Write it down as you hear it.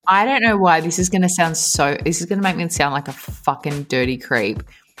I don't know why this is going to make me sound like a fucking dirty creep.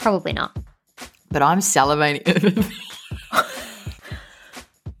 Probably not. But I'm salivating.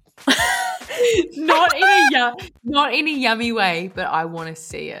 Not in a yummy way, but I want to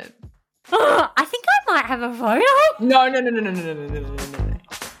see it. I think I might have a photo. No.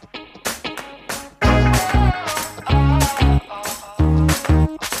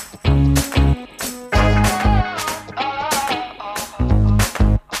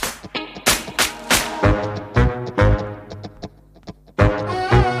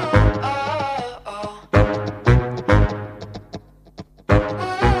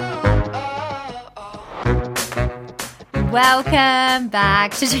 Welcome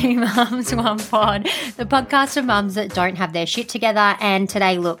back to Two Mums, One Pod, the podcast of mums that don't have their shit together. And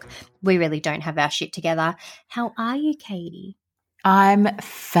today, look, we really don't have our shit together. How are you, Katie? I'm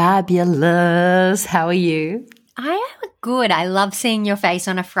fabulous. How are you? I am good. I love seeing your face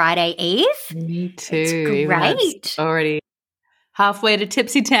on a Friday Eve. Me too. It's great. It's already halfway to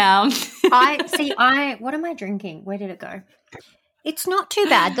Tipsy Town. What am I drinking? Where did it go? It's not too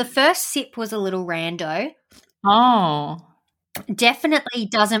bad. The first sip was a little rando. Oh. Definitely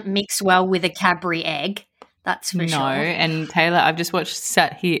doesn't mix well with a Cadbury egg. That's for sure. No, and Taylor, I've just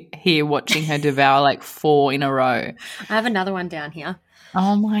sat here watching her devour like 4 in a row. I have another one down here.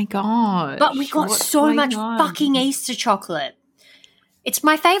 Oh my God. But we got so much fucking Easter chocolate. It's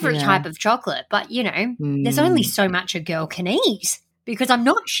my favourite type of chocolate, but, you know, there's only so much a girl can eat because I'm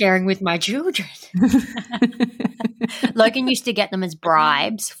not sharing with my children. Logan used to get them as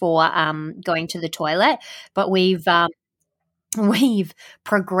bribes for going to the toilet, but we've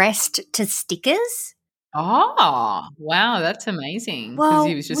progressed to stickers. Oh, wow, that's amazing. Because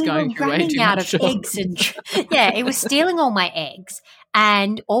he was just going through way too much eggs it was stealing all my eggs.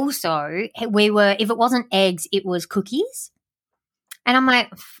 And also if it wasn't eggs, it was cookies. And I'm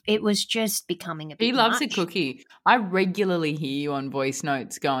like, it was just becoming a bit He loves much. a cookie. I regularly hear you on voice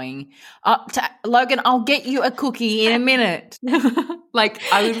notes going, Logan, I'll get you a cookie in a minute. Like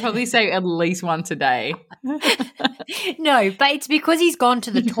I would probably say at least once a day. No, but it's because he's gone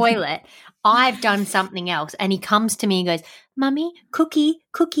to the toilet. I've done something else and he comes to me and goes, Mummy, cookie.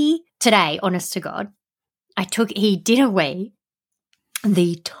 Today, honest to God, he did a wee.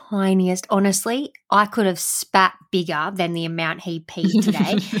 The tiniest, honestly, I could have spat bigger than the amount he peed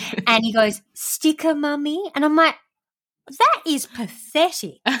today. And he goes, sticker, Mummy. And I'm like, that is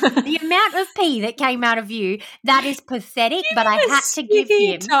pathetic. The amount of pee that came out of you, that is pathetic, but I had to give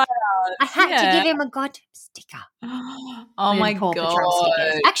him a goddamn sticker. Oh my God.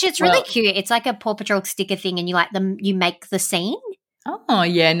 Actually, it's really cute. It's like a Paw Patrol sticker thing and you make the scene. Oh,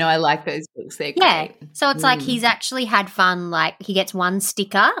 yeah, no, I like those books. They're great. Yeah, so it's like he's actually had fun. Like he gets one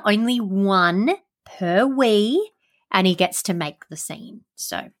sticker, only one per wee, and he gets to make the scene.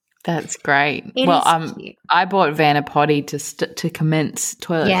 So that's great. Cute. I bought Vanna Potty to commence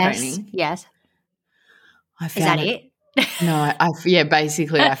toilet training. Yes. Is that it? No,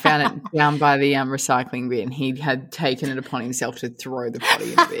 basically I found it down by the recycling bin. He had taken it upon himself to throw the potty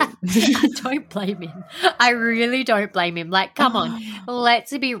in the bin. I don't blame him. I really don't blame him. Like, come on,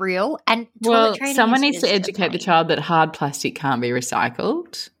 let's be real. And toilet training someone needs to educate the child that hard plastic can't be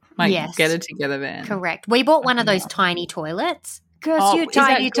recycled. Like, get it together, Van. Correct. We bought one of those tiny toilets. Curse you,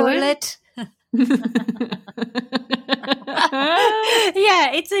 tiny toilet.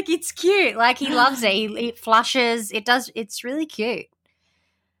 Yeah, it's cute. Like he loves it. It flushes. It does. It's really cute.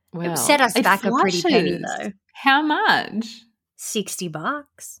 Well, it set us back a pretty penny though. How much? $60.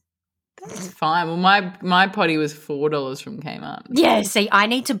 That's fine. Well, my potty was $4 from Kmart. Yeah. See, I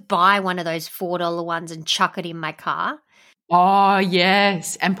need to buy one of those $4 ones and chuck it in my car. Oh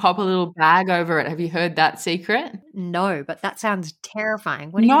yes, and pop a little bag over it. Have you heard that secret? No, but that sounds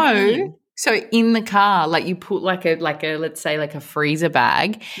terrifying. What do you mean? So in the car, like you put like a let's say like a freezer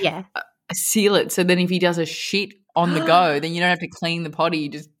bag. Yeah. Seal it so then if he does a shit on the go, then you don't have to clean the potty. You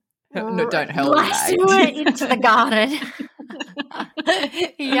just don't hurl it into the garden.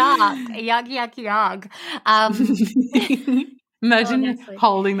 Yuck. Imagine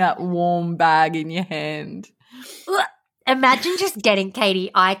holding that warm bag in your hand. Imagine just getting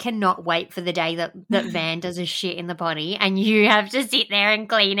Katie. I cannot wait for the day that Van does a shit in the potty and you have to sit there and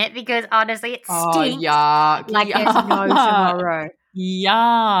clean it because honestly it stinks. Yuck. Like yuck. There's no tomorrow.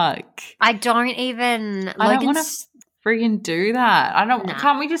 Yuck. I don't even. I don't want to friggin' do that.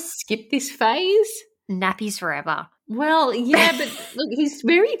 Can't we just skip this phase? Nappies forever. Well, yeah, but look, he's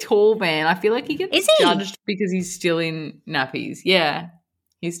very tall, man. I feel like he gets judged because he's still in nappies. Yeah,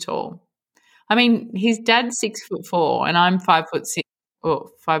 he's tall. I mean, his dad's 6'4" and I'm 5'6" or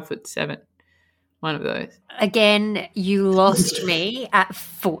 5'7". One of those. Again, you lost me at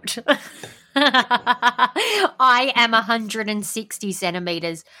foot. I am 160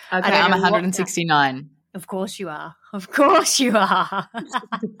 centimeters. Okay, I'm 169. Of course you are. Of course you are.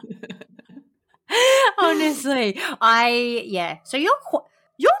 Honestly, So you're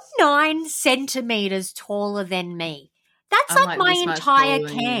 9 centimeters taller than me. That's I'm like like my this much entire taller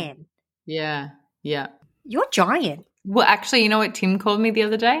than you. can. Yeah. You're giant. Well, actually, you know what Tim called me the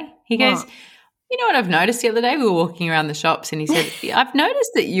other day? He goes, you know what I've noticed the other day? We were walking around the shops and he said, I've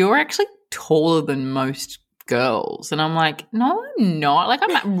noticed that you're actually taller than most girls. And I'm like, no, I'm not. Like,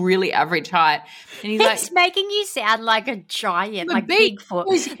 I'm at really average height. And he's It's making you sound like a giant, like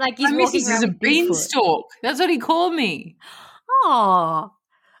Bigfoot. Like he's my walking missus around is a with Bigfoot. beanstalk. That's what he called me. Oh,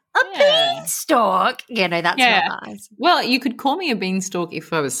 beanstalk. Yeah, no, that's not nice. Well, you could call me a beanstalk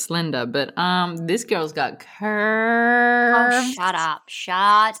if I was slender, but this girl's got curves. Oh, shut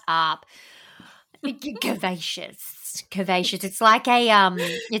up. Curvaceous. It's like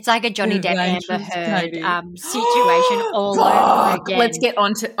a Johnny Depp Amber Heard situation all over again. Let's get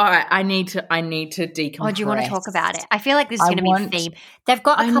on to. All right, I need to decompress. Oh, do you want to talk about it? I feel like this is going to be a theme. They've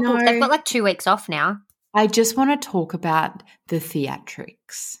got They've got like 2 weeks off now. I just want to talk about the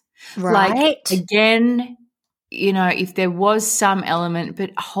theatrics. Right. Like, again, you know, if there was some element,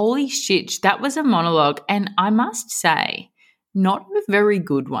 but holy shit, that was a monologue. And I must say, not a very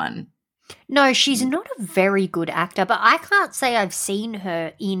good one. No, she's not a very good actor, but I can't say I've seen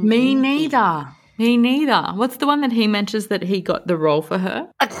her in Me anything. neither. What's the one that he mentions that he got the role for her?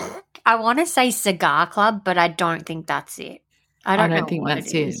 I want to say Cigar Club, but I don't think that's it. I don't think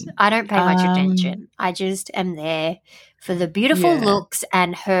that's it. I don't pay much attention. I just am there for the beautiful looks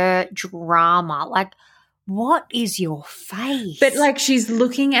and her drama. Like, what is your face? But like, she's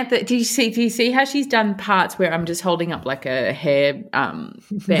looking at the. Do you see how she's done parts where I'm just holding up like a hair band?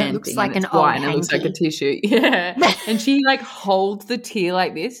 It looks thing like and an old white and it looks like a tissue. Yeah, and she like holds the tear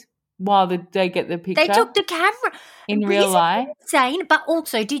like this while they get the picture. They took the camera in real life. Insane. But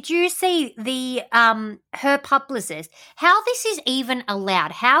also, did you see the her publicist? How this is even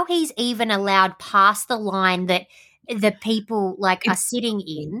allowed? How he's even allowed past the line that the people like are sitting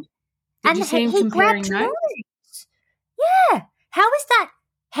in? Did you see him comparing notes? Yeah. How is that?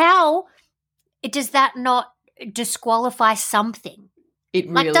 How does that not disqualify something? It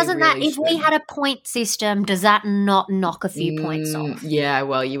really, like, doesn't really that, if we had a point system, does that not knock a few points off? Yeah,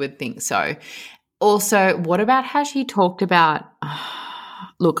 well, you would think so. Also, what about how she talked about,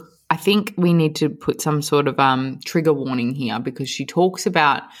 look, I think we need to put some sort of trigger warning here because she talks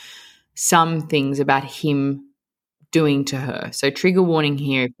about some things about him doing to her. So trigger warning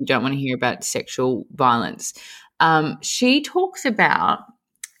here if you don't want to hear about sexual violence. She talks about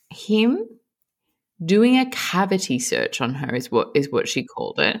him doing a cavity search on her is what she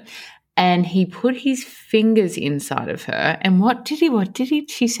called it. And he put his fingers inside of her. And what did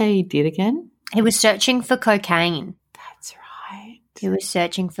she say he did again? He was searching for cocaine. That's right. He was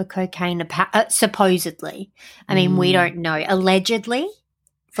searching for cocaine, supposedly. I mean, we don't know. Allegedly,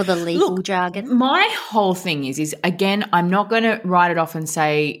 for the legal jargon. My whole thing is again, I'm not going to write it off and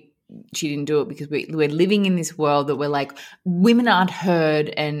say she didn't do it because we're living in this world that we're like, women aren't heard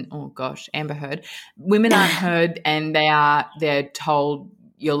and, oh gosh, Amber Heard, women aren't heard and they're told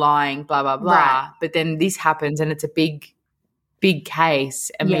you're lying, blah, blah, blah. Right. But then this happens and it's a big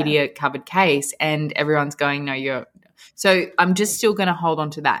case, a media covered case, and everyone's going, no, you're. So I'm just still going to hold on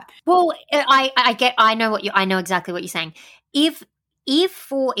to that. Well, I know exactly what you're saying. If,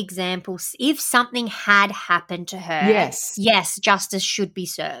 for example, if something had happened to her, yes, justice should be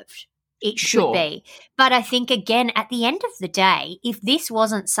served. It should be. But I think, again, at the end of the day, if this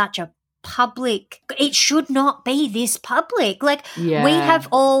wasn't such a public, it should not be this public. Like, we have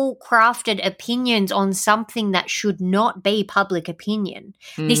all crafted opinions on something that should not be public opinion.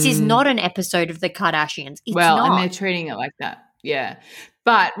 This is not an episode of the Kardashians. It's not. And they're treating it like that. Yeah.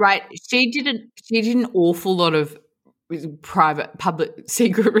 But, right, she did an awful lot of private, public,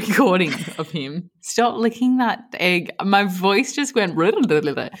 secret recording of him. Stop licking that egg. My voice just went.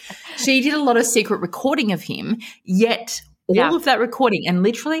 She did a lot of secret recording of him, yet all of that recording, and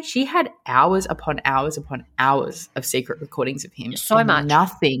literally she had hours upon hours upon hours of secret recordings of him. So much.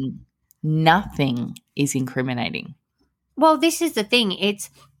 Nothing is incriminating. Well, this is the thing. It's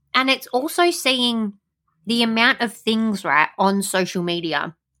also seeing the amount of things, right, on social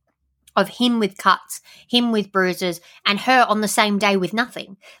media of him with cuts, him with bruises, and her on the same day with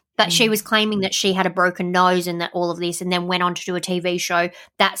nothing. But she was claiming that she had a broken nose and that all of this, and then went on to do a TV show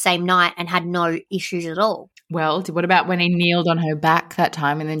that same night and had no issues at all. Well, what about when he kneeled on her back that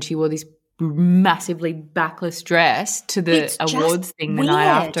time and then she wore this massively backless dress to the It's just awards thing the night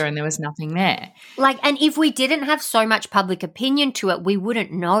weird. after and there was nothing there. Like, and if we didn't have so much public opinion to it, we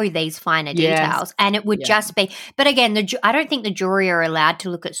wouldn't know these finer Yes. details, and it would Yeah. just be. But again, I don't think the jury are allowed to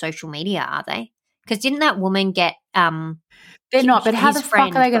look at social media, are they? Because didn't that woman get They're not, but how his the fuck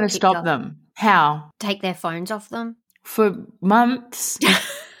friend are they got going to kicked stop off. them? How? Take their phones off them? For months?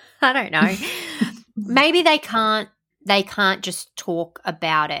 I don't know. Maybe they can't just talk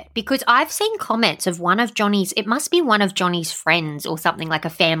about it, because I've seen comments of it must be one of Johnny's friends or something, like a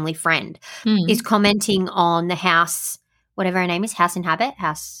family friend, is commenting on the house, whatever her name is, House and Habit,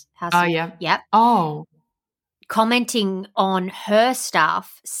 House. Oh, yeah. Yep. Oh. Commenting on her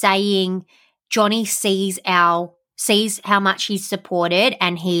stuff, saying Johnny sees how much he's supported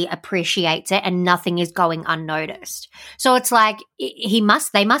and he appreciates it and nothing is going unnoticed. So it's like they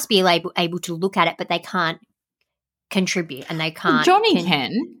must be able to look at it, but they can't contribute and they can't. Johnny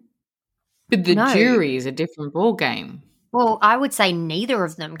can, but the No. jury is a different ball game. Well, I would say neither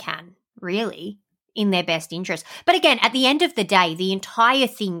of them can, really, in their best interest. But again, at the end of the day, the entire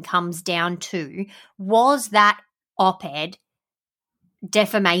thing comes down to, was that op-ed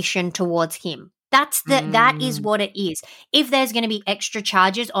defamation towards him? That is what it is. If there's going to be extra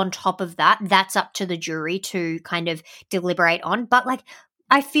charges on top of that, that's up to the jury to kind of deliberate on. But like,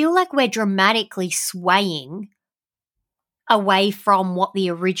 I feel like we're dramatically swaying away from what the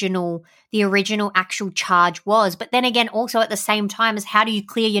original actual charge was. But then again, also at the same time, as how do you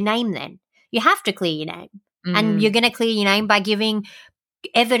clear your name then? You have to clear your name. And you're going to clear your name by giving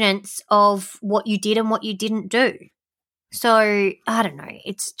evidence of what you did and what you didn't do. So, I don't know.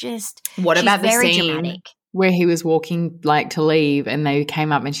 It's just, what about the very scene dramatic. where he was walking like to leave and they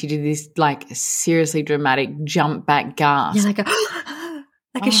came up and she did this like seriously dramatic jump back gasp? You're like a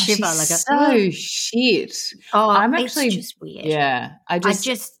like a shiver, like a so shit. Oh, I'm it's actually just weird. Yeah, I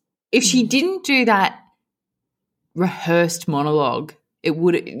just if she didn't do that rehearsed monologue,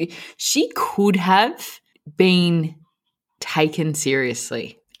 she could have been taken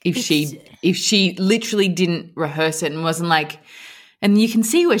seriously if she literally didn't rehearse it and wasn't like. And you can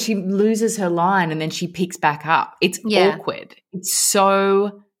see where she loses her line and then she picks back up. It's awkward. It's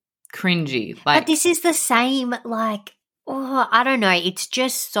so cringy. Like, but this is the same, like, I don't know. It's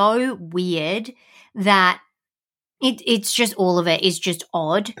just so weird that it's just, all of it is just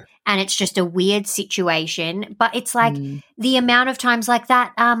odd and it's just a weird situation. But it's like the amount of times like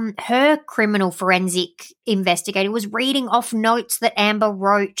that, her criminal forensic investigator was reading off notes that Amber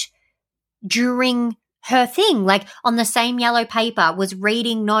wrote during her thing, like on the same yellow paper, was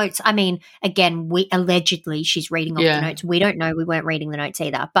reading notes. I mean, again, allegedly she's reading off the notes. We don't know. We weren't reading the notes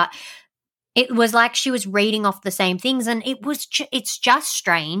either. But it was like she was reading off the same things, and it's just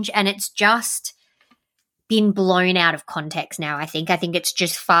strange, and it's just been blown out of context now, I think. I think it's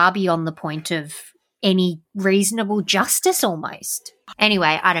just far beyond the point of any reasonable justice almost.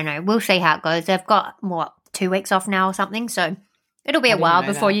 Anyway, I don't know. We'll see how it goes. They've got, 2 weeks off now or something, so it'll be a while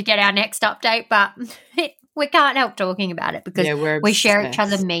before you get our next update, but we can't help talking about it because we share each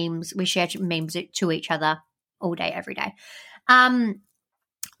other memes. We share memes to each other all day, every day.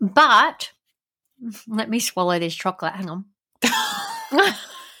 But let me swallow this chocolate. Hang on.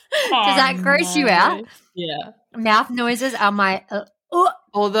 Does that gross you out? Yeah. Mouth noises are my...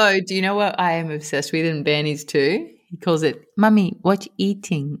 Although, do you know what I am obsessed with, and Ben is too? He calls it, Mummy, watch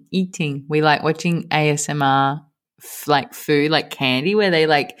eating. We like watching ASMR like food, like candy, where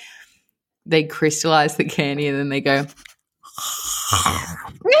they crystallize the candy and then they go.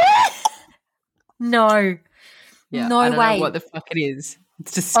 No. Yeah, no I don't way. know what the fuck it is.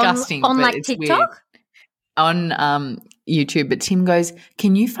 It's disgusting. On but like it's TikTok? weird. On YouTube, but Tim goes,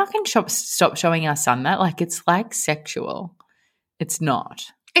 can you fucking stop showing our son that? Like, it's like sexual. It's not.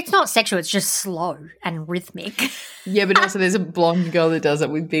 It's not sexual. It's just slow and rhythmic. Yeah, but also there's a blonde girl that does it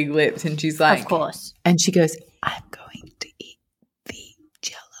with big lips, and she's like, of course. And she goes, I'm going to eat the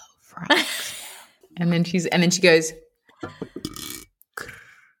Jello fries. and then she goes,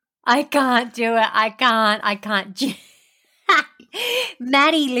 I can't do it. I can't.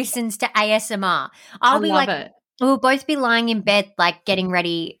 Maddie listens to ASMR. I'll be love like, it. we'll both be lying in bed, like getting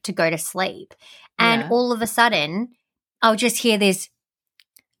ready to go to sleep. And all of a sudden, I'll just hear this,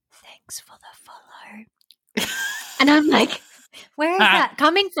 thanks for the follow. And I'm like, where is that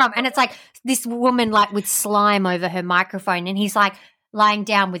coming from? And it's like this woman like with slime over her microphone, and he's like lying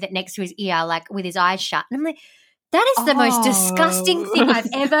down with it next to his ear, like with his eyes shut. And I'm like, that is the most disgusting thing I've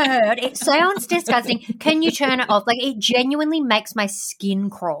ever heard. It sounds disgusting. Can you turn it off? Like, it genuinely makes my skin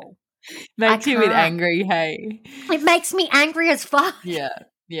crawl. Makes you a bit angry, hey? It makes me angry as fuck. Yeah.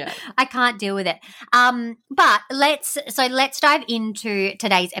 Yeah. I can't deal with it. But let's dive into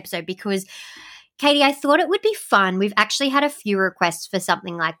today's episode because Katie, I thought it would be fun. We've actually had a few requests for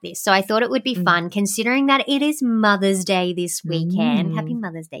something like this. So I thought it would be fun considering that it is Mother's Day this weekend. Happy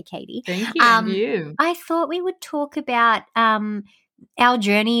Mother's Day, Katie. Thank you. And you. I thought we would talk about our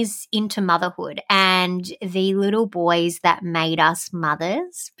journeys into motherhood and the little boys that made us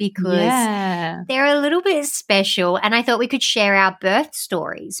mothers because they're a little bit special. And I thought we could share our birth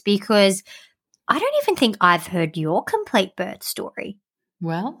stories because I don't even think I've heard your complete birth story.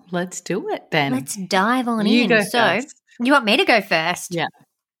 Well, let's do it then. Let's dive on you in. Go so, first. You want me to go first? Yeah.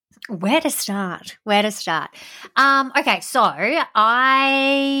 Where to start? Okay, so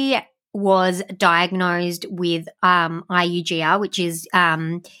I was diagnosed with IUGR, which is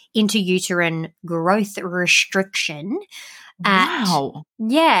intrauterine growth restriction. At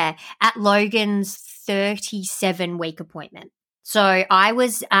Logan's 37-week appointment. So I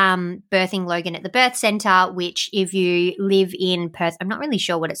was birthing Logan at the birth centre, which if you live in Perth, I'm not really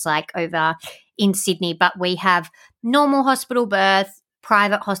sure what it's like over in Sydney, but we have normal hospital birth,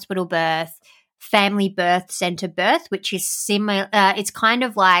 private hospital birth, family birth centre birth, which is similar. It's kind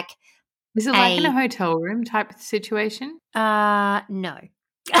of like is it like in a hotel room type situation? No.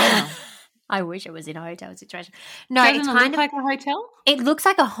 Oh. I wish it was in a hotel situation. No, Doesn't it look like a hotel? It looks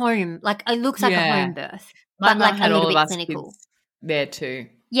like a home. Like it looks like a home birth, but like a little bit clinical. There too.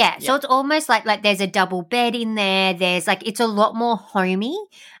 Yeah, so it's almost like there's a double bed in there. There's it's a lot more homey.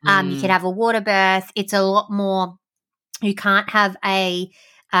 You can have a water birth. It's a lot more. You can't have a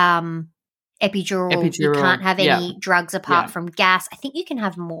epidural. You can't have any drugs apart from gas. I think you can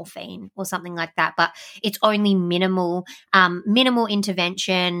have morphine or something like that, but it's only minimal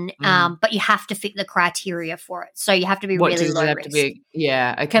intervention. But you have to fit the criteria for it. So you have to be really low risk.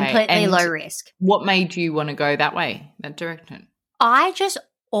 Completely low risk. What made you want to go that way, that direction? I just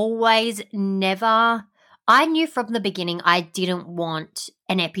always I knew from the beginning I didn't want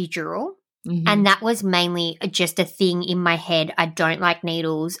an epidural. And that was mainly just a thing in my head. I don't like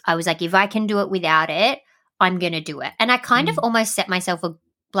needles. I was like, if I can do it without it, I'm going to do it. And I kind of almost set myself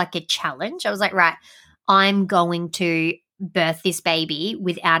a challenge. I was like, right, I'm going to birth this baby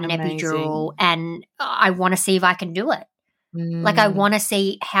without an epidural and I want to see if I can do it. Like I want to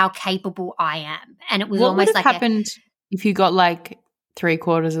see how capable I am. And it was almost like happened if you got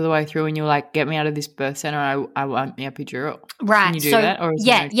 3/4 of the way through and you're like, get me out of this birth center, I want the epidural. Right. Can you do that? Or is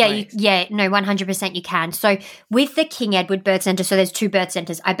no, 100% you can. So with the King Edward Birth Centre, so there's two birth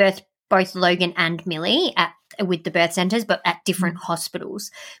centres. I birthed both Logan and Millie with the birth centres, but at different hospitals.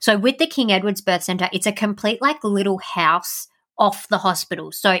 So with the King Edward's Birth Centre, it's a complete little house off the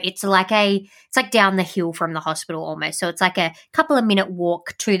hospital. So it's like down the hill from the hospital almost. So it's like a couple of minute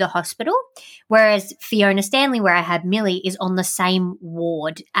walk to the hospital. Whereas Fiona Stanley, where I had Millie, is on the same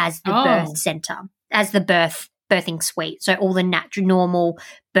ward as the birth centre, as the birthing suite. So all the natural, normal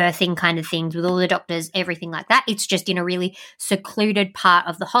birthing kind of things with all the doctors, everything like that. It's just in a really secluded part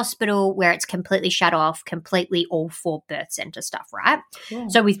of the hospital where it's completely shut off, completely all for birth centre stuff, right? Yeah.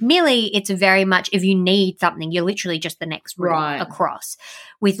 So with Millie, it's very much if you need something, you're literally just the next room across.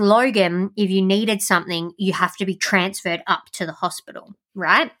 With Logan, if you needed something, you have to be transferred up to the hospital,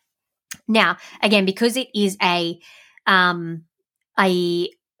 right? Now, again, because it is a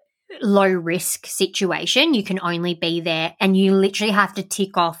low risk situation, you can only be there and you literally have to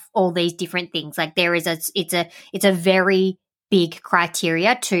tick off all these different things. Like there is it's a very big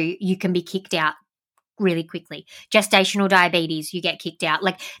criteria you can be kicked out really quickly. Gestational diabetes, you get kicked out.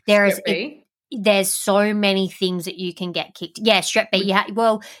 Like there's so many things that you can get kicked. Yeah, strep B.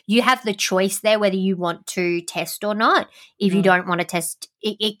 You have the choice there whether you want to test or not. If you don't want to test,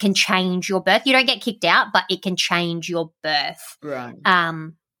 it can change your birth. You don't get kicked out, but it can change your birth. Right.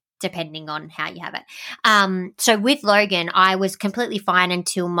 Depending on how you have it. So with Logan, I was completely fine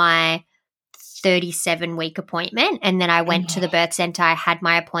until my 37-week appointment. And then I went to the birth centre. I had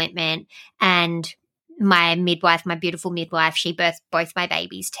my appointment and my midwife, my beautiful midwife, she birthed both my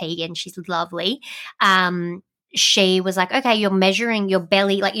babies, Tegan. She's lovely. She was like, okay, you're measuring your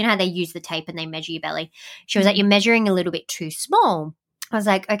belly. Like, you know how they use the tape and they measure your belly. She was like, you're measuring a little bit too small. I was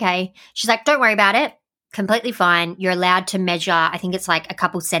like, okay. She's like, don't worry about it. Completely fine. You're allowed to measure, I think it's a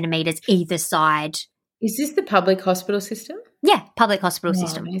couple centimetres either side. Is this the public hospital system? Yeah, public hospital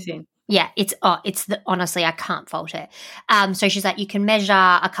system. Amazing. Yeah, honestly, I can't fault it. So she's like, you can measure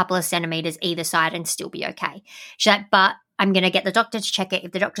a couple of centimetres either side and still be okay. She's like, but I'm going to get the doctor to check it.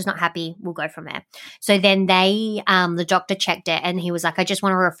 If the doctor's not happy, we'll go from there. So then the doctor checked it and he was like, I just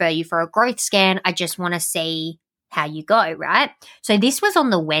want to refer you for a growth scan. I just want to see how you go, right? So this was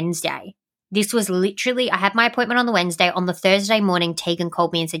on the Wednesday. This was literally, I had my appointment on the Wednesday. On the Thursday morning, Tegan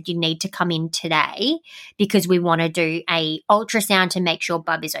called me and said, you need to come in today because we want to do a ultrasound to make sure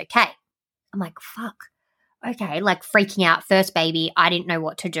Bub is okay. I'm like, fuck. Okay, like freaking out. First baby, I didn't know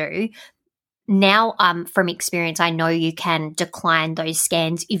what to do. Now, from experience, I know you can decline those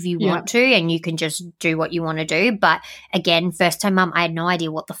scans if you want to, and you can just do what you want to do. But again, first time mum, I had no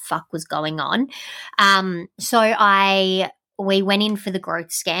idea what the fuck was going on. So we went in for the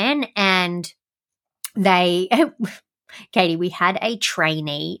growth scan, and Katie, we had a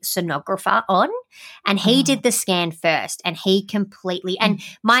trainee sonographer on, and he did the scan first, and he completely, and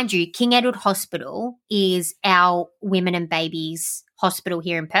mind you, King Edward Hospital is our women and babies hospital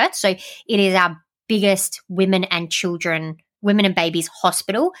here in Perth. So it is our biggest women and babies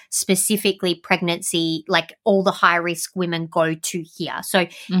hospital, specifically pregnancy, like all the high risk women go to here. So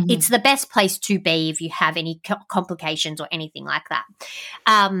it's the best place to be if you have any complications or anything like that.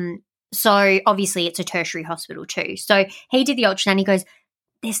 So obviously it's a tertiary hospital too. So he did the ultrasound. He goes,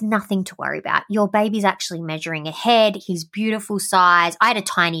 there's nothing to worry about. Your baby's actually measuring ahead. He's beautiful size. I had a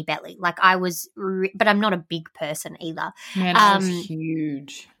tiny belly. Like but I'm not a big person either. Man, I was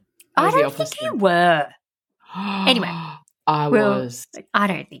huge. I don't think you were. Anyway. I was. I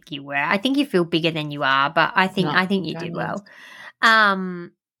don't think you were. I think you feel bigger than you are, but I think you did well.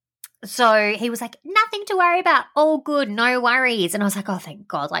 So he was like, nothing to worry about, all good, no worries. And I was like, oh, thank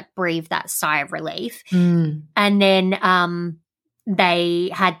God, like breathe that sigh of relief. And then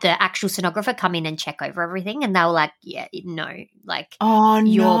they had the actual sonographer come in and check over everything, and they were like, yeah, no, like, oh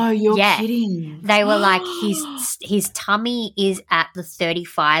no, you're kidding. They were like, his tummy is at the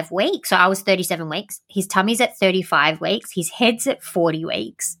 35 weeks. So I was 37 weeks. His tummy's at 35 weeks. His head's at 40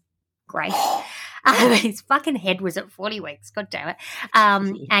 weeks. Great. His fucking head was at 40 weeks. God damn it.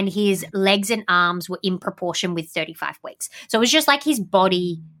 And his legs and arms were in proportion with 35 weeks. So it was just like his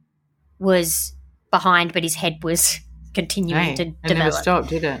body was behind, but his head was continuing to develop. It never stopped,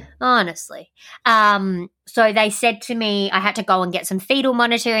 did it? Honestly. So they said to me, I had to go and get some fetal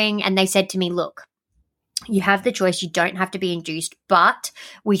monitoring, and they said to me, look, you have the choice. You don't have to be induced, but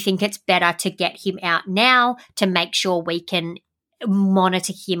we think it's better to get him out now to make sure we can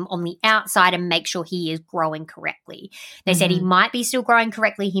monitor him on the outside and make sure he is growing correctly. They said he might be still growing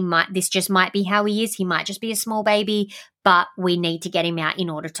correctly. This just might be how he is. He might just be a small baby, but we need to get him out in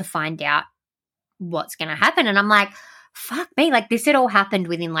order to find out what's going to happen. And I'm like, fuck me, like this had all happened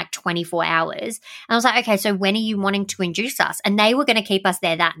within like 24 hours. And I was like, okay, so when are you wanting to induce us? And they were going to keep us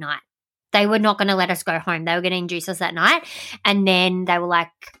there that night. They were not going to let us go home. They were going to induce us that night. And then they were like,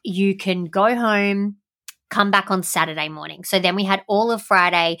 you can go home, come back on Saturday morning. So then we had all of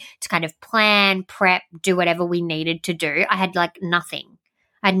Friday to kind of plan, prep, do whatever we needed to do. I had like nothing.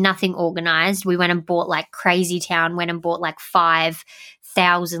 I had nothing organized. We went and bought like Crazy Town, went and bought like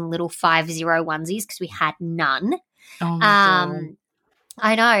 5,000 little 50 onesies because we had none. Oh my God.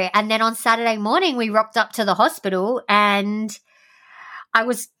 I know. And then on Saturday morning, we rocked up to the hospital, and I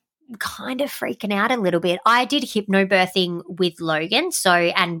was kind of freaking out a little bit. I did hypnobirthing with Logan,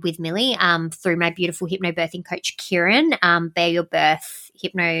 and with Millie, through my beautiful hypnobirthing coach, Kieran, Bear Your Birth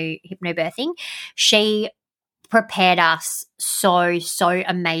hypnobirthing. She prepared us so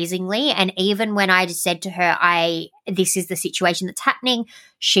amazingly. And even when I just said to her, this is the situation that's happening,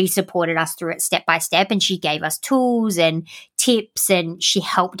 she supported us through it step by step, and she gave us tools and tips, and she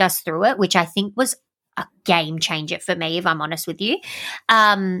helped us through it, which I think was a game changer for me, if I'm honest with you.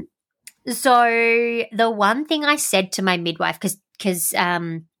 So the one thing I said to my midwife, because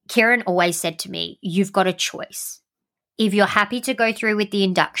Kieran always said to me, you've got a choice. If you're happy to go through with the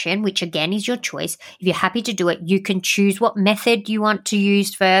induction, which again is your choice, if you're happy to do it, you can choose what method you want to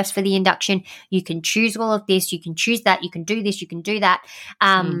use first for the induction. You can choose all of this. You can choose that. You can do this. You can do that.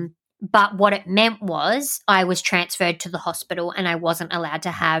 But what it meant was I was transferred to the hospital, and I wasn't allowed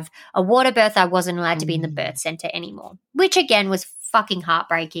to have a water birth. I wasn't allowed to be in the birth center anymore, which again was fucking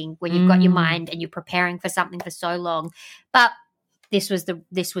heartbreaking when you've got your mind and you're preparing for something for so long. But this was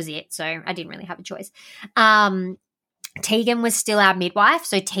it. So I didn't really have a choice. Tegan was still our midwife,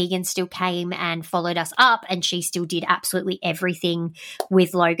 so Tegan still came and followed us up, and she still did absolutely everything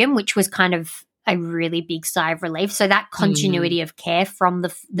with Logan, which was kind of a really big sigh of relief. So that continuity of care from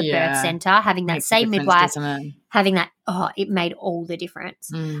the birth center, having that same midwife, having that, it made all the difference.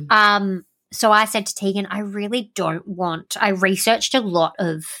 So I said to Tegan, I researched a lot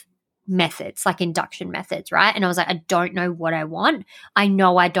of methods, like induction methods, right? And I was like, I don't know what I want. I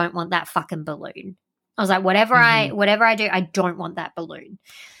know I don't want that fucking balloon. I was like, whatever I do, I don't want that balloon.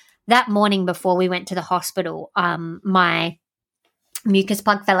 That morning before we went to the hospital, my mucus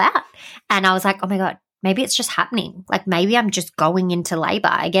plug fell out, and I was like, oh my God, maybe it's just happening. Like maybe I'm just going into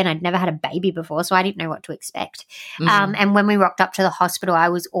labor. Again, I'd never had a baby before, so I didn't know what to expect. And when we rocked up to the hospital, I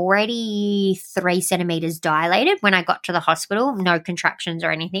was already 3 centimeters dilated when I got to the hospital, no contractions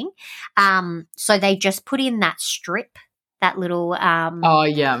or anything. So they just put in that strip, that little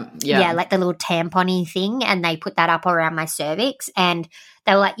like the little tampon-y thing, and they put that up around my cervix, and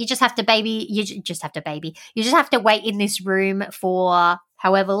they were like, you just have to wait in this room for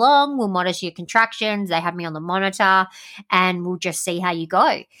however long. We'll monitor your contractions. They had me on the monitor, and we'll just see how you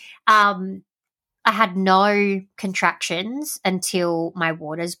go. I had no contractions until my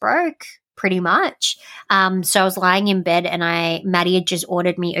waters broke, pretty much. So I was lying in bed, and Maddie had just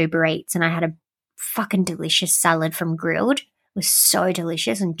ordered me Uber Eats, and I had a fucking delicious salad from Grilled. It was so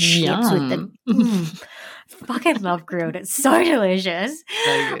delicious, and chips with the fucking love Grilled. It's so delicious.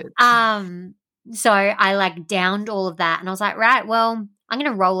 So good. So I like downed all of that, and I was like, right, well, I'm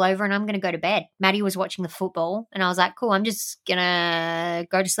going to roll over and I'm going to go to bed. Maddie was watching the football, and I was like, cool, I'm just going to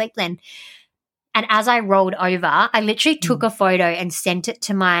go to sleep then. And as I rolled over, I literally took a photo and sent it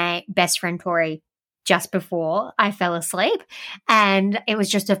to my best friend Tori just before I fell asleep. And it was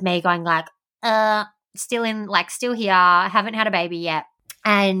just of me going like, still here, haven't had a baby yet.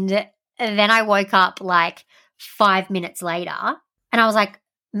 And then I woke up like 5 minutes later, and I was like,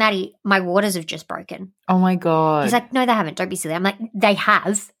 Maddie, my waters have just broken. Oh my God. He's like, no, they haven't. Don't be silly. I'm like, they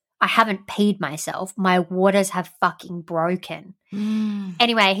have. I haven't peed myself. My waters have fucking broken.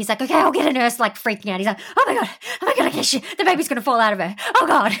 Anyway, he's like, okay, I'll get a nurse, like freaking out. He's like, oh my God, okay, shit, the baby's going to fall out of her. Oh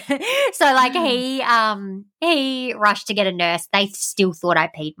God. So like he rushed to get a nurse. They still thought I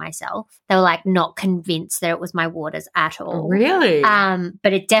peed myself. They were like not convinced that it was my waters at all. Really?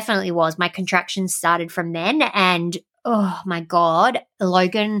 But it definitely was. My contractions started from then, and oh my God,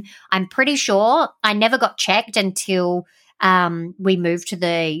 Logan, I'm pretty sure I never got checked until we moved to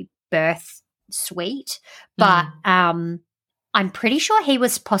the birth suite, but I'm pretty sure he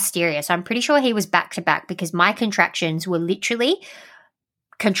was posterior. So I'm pretty sure he was back to back, because my contractions were literally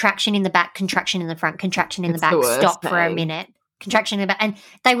contraction in the back, contraction in the front, contraction in the back, stop for a minute, contraction in the back. And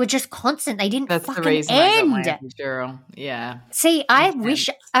they were just constant. They didn't That's fucking the reason end. I got my epidural. Yeah. See, I don't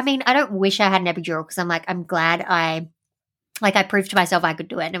wish I had an epidural, because I'm glad I proved to myself I could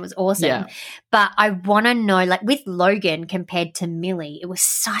do it, and it was awesome. Yeah. But I want to know, like with Logan compared to Millie, it was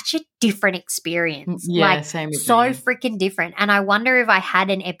such a different experience. Yeah, like same with so me. freaking different. And I wonder if I had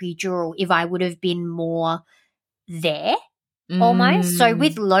an epidural, if I would have been more there almost. So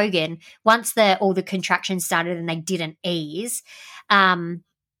with Logan, once all the contractions started and they didn't ease, I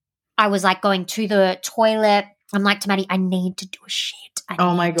was like going to the toilet. I'm like to Maddie, I need to do a shit.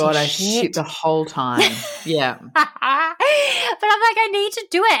 Oh my God, I shit the whole time. Yeah. But I'm like, I need to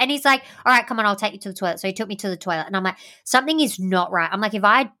do it. And he's like, all right, come on, I'll take you to the toilet. So he took me to the toilet, and I'm like, something is not right. I'm like, if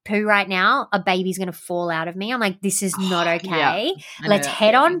I poo right now, a baby's going to fall out of me. I'm like, this is not okay. Yeah, let's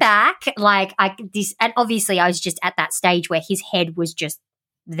head on back. Like and obviously I was just at that stage where his head was just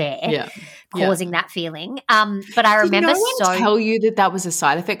there, causing that feeling. But I remember Did no one tell you that was a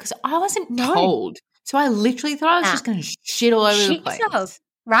side effect? Because I wasn't told. So I literally thought I was just going to shit all over the place. Yourself,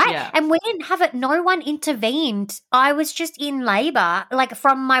 right? Yeah. And we didn't have it. No one intervened. I was just in labor. Like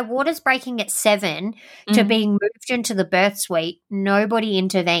from my waters breaking at 7 to being moved into the birth suite, nobody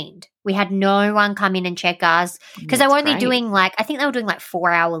intervened. We had no one come in and check us, because they were only doing I think they were doing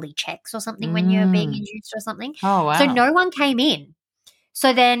 4-hourly checks or something when you were being induced or something. Oh, wow. So no one came in.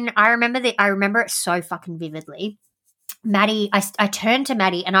 So then I remember it so fucking vividly. Maddie, I turned to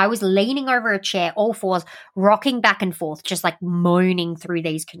Maddie, and I was leaning over a chair, all fours, rocking back and forth, just like moaning through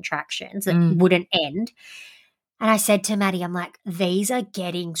these contractions that wouldn't end. And I said to Maddie, I'm like, these are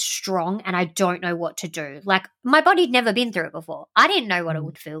getting strong, and I don't know what to do. Like, my body'd never been through it before. I didn't know what it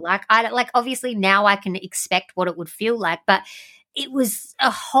would feel like. Obviously now I can expect what it would feel like, but it was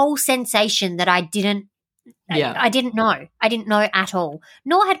a whole sensation that I didn't know. I didn't know at all,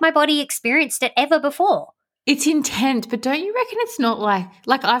 nor had my body experienced it ever before. It's intense, but don't you reckon it's not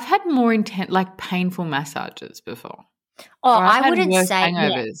like I've had more intense, painful massages before? Oh, I wouldn't say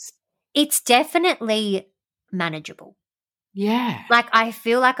hangovers. It's definitely manageable. Yeah. I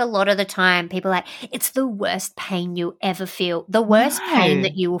feel like a lot of the time people are like, it's the worst pain you ever feel. The worst pain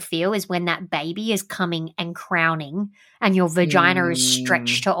that you will feel is when that baby is coming and crowning and your vagina is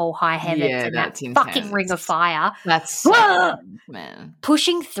stretched to all high heavens and that fucking ring of fire. That's so man.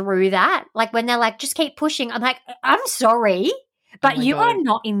 Pushing through that, when they're like, just keep pushing. I'm like, I'm sorry, but you are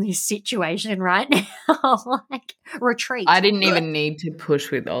not in this situation right now. Retreat. I didn't even need to push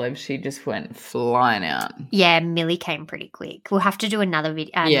with Olive. She just went flying out. Yeah, Millie came pretty quick. We'll have to do another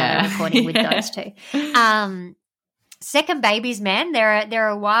recording with those two. Second babies, man, they're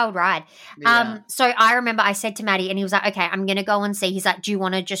a wild ride. Yeah. So I remember I said to Maddie, and he was like, okay, I'm going to go and see. He's like, do you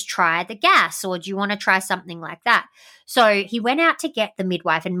want to just try the gas or do you want to try something like that? So he went out to get the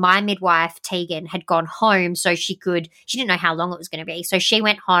midwife, and my midwife, Tegan, had gone home so she didn't know how long it was going to be. So she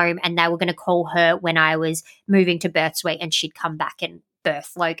went home and they were going to call her when I was moving to birth suite and she'd come back and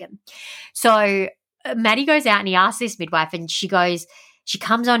birth Logan. So Maddie goes out and he asks this midwife, and she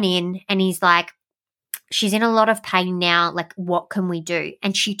comes on in and he's like, she's in a lot of pain now. Like, what can we do?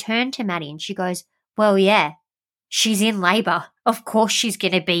 And she turned to Maddie and she goes, well, yeah, she's in labor. Of course she's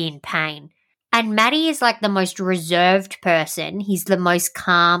going to be in pain. And Maddie is like the most reserved person. He's the most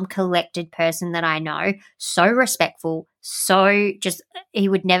calm, collected person that I know. So respectful. So just, he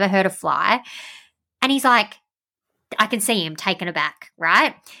would never hurt a fly. And he's like, I can see him taken aback,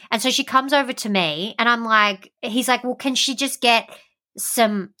 right? And so she comes over to me and I'm like, he's like, well, can she just get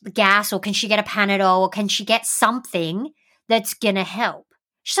some gas or can she get a Panadol or can she get something that's going to help?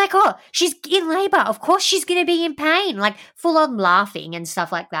 She's like, oh, she's in labor. Of course she's going to be in pain, like full on laughing and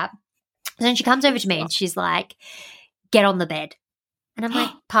stuff like that. And then she comes over to me and she's like, get on the bed. And I'm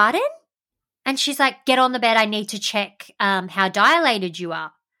like, pardon? And she's like, get on the bed. I need to check how dilated you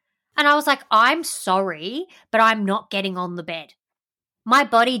are. And I was like, I'm sorry, but I'm not getting on the bed. My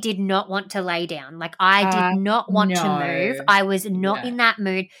body did not want to lay down. Like, I did not want to move. I was not in that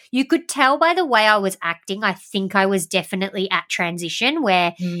mood. You could tell by the way I was acting. I think I was definitely at transition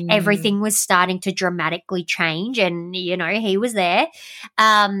where everything was starting to dramatically change and, you know, he was there.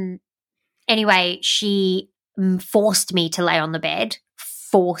 Anyway, she forced me to lay on the bed,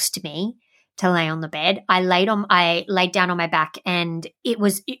 I laid down on my back and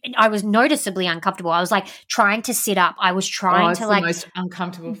I was noticeably uncomfortable. I was like trying to sit up. I was trying to like, the most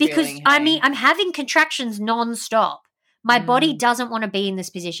uncomfortable because feeling, I mean, I'm having contractions nonstop. My body doesn't want to be in this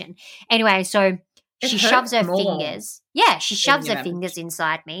position. Anyway, so she shoves her fingers. Yeah, she shoves her fingers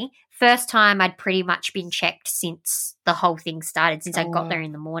inside me. First time I'd pretty much been checked since the whole thing started, since I got there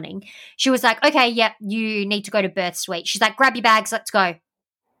in the morning. She was like, okay, yep, you need to go to birth suite. She's like, grab your bags, let's go.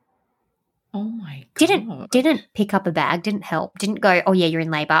 Oh my God. Didn't pick up a bag, didn't help, didn't go, oh yeah, you're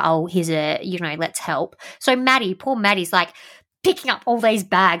in labor. Oh, here's let's help. So poor Maddie's like picking up all these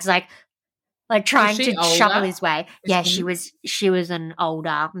bags, like trying to shovel his way. Yeah, she was an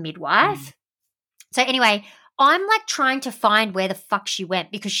older midwife. So anyway, I'm like trying to find where the fuck she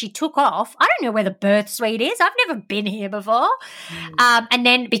went because she took off. I don't know where the birth suite is. I've never been here before. And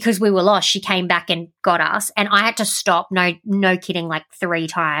then because we were lost, she came back and got us. And I had to stop, no kidding, like 3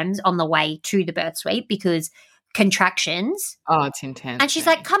 times on the way to the birth suite because contractions. Oh, it's intense. And she's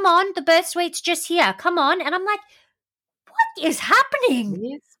like, come on, the birth suite's just here. Come on. And I'm like, what is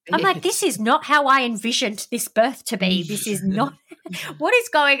happening? I'm like, this is not how I envisioned this birth to be. This is not – what is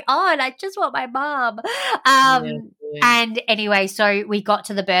going on? I just want my mom. And anyway, so we got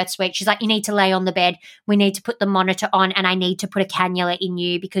to the birth suite. She's like, you need to lay on the bed. We need to put the monitor on and I need to put a cannula in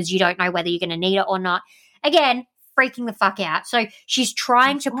you because you don't know whether you're going to need it or not. Again, freaking the fuck out. So she's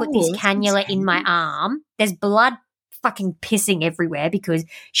trying to put this cannula in my arm. There's blood fucking pissing everywhere because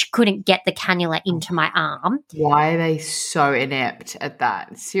she couldn't get the cannula into my arm. Why are they so inept at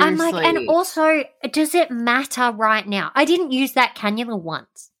that? Seriously. I'm like, and also, does it matter right now? I didn't use that cannula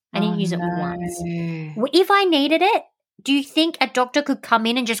once. I didn't use it once. If I needed it, do you think a doctor could come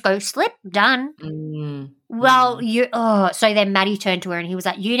in and just go, slip, done? Well, so then Maddie turned to her and he was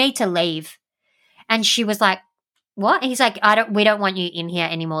like, you need to leave. And she was like, what? He's like, we don't want you in here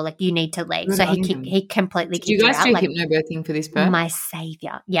anymore. Like, you need to leave. Good so he completely kicked her out. Did you guys do hypnobirthing for this birth? My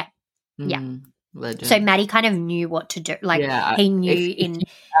savior. Yeah. Yeah. Legend. So Maddie kind of knew what to do. Like, he knew if you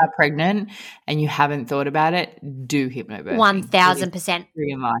are pregnant and you haven't thought about it, do hypnobirthing. 1,000%.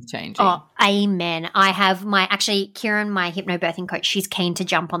 Really life-changing. Oh, amen. I have Kieran, my hypnobirthing coach, she's keen to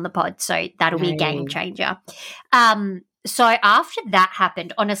jump on the pod. So that'll be a game changer. So after that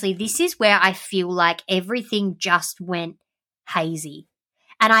happened, honestly, this is where I feel like everything just went hazy.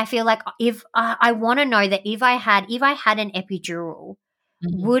 And I feel like if I want to know that if I had an epidural,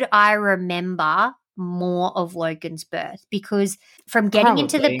 would I remember more of Logan's birth? Because from getting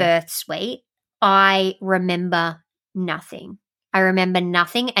into the birth suite, I remember nothing. I remember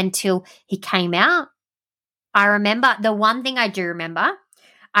nothing until he came out. I remember the one thing I do remember,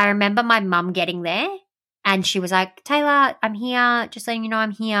 I remember my mum getting there. And she was like, Taylor, I'm here, just letting you know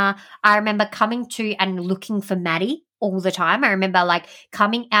I'm here. I remember coming to and looking for Maddie all the time. I remember like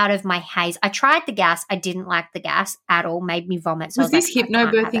coming out of my haze. I tried the gas. I didn't like the gas at all, made me vomit. So was this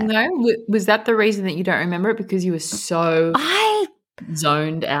hypnobirthing though? Was that the reason that you don't remember it because you were so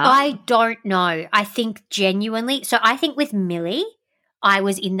zoned out? I don't know. I think genuinely. So I think with Millie, I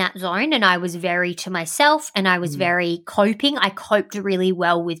was in that zone and I was very to myself and I was very coping. I coped really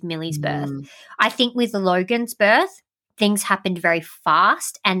well with Millie's birth. I think with Logan's birth, things happened very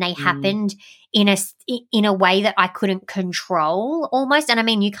fast and they happened in a way that I couldn't control almost. And I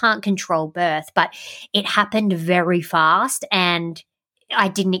mean, you can't control birth, but it happened very fast and I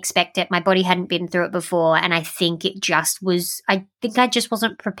didn't expect it. My body hadn't been through it before, and I think it just was – I think I just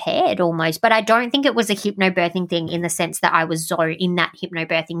wasn't prepared almost. But I don't think it was a hypnobirthing thing in the sense that I was in that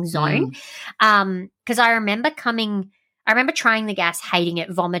hypnobirthing zone. Because I remember trying the gas, hating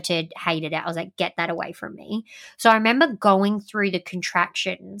it, vomited, hated it. I was like, get that away from me. So I remember going through the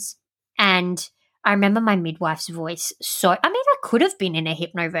contractions and – I remember my midwife's voice. I could have been in a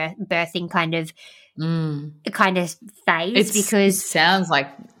hypnobirthing kind of phase because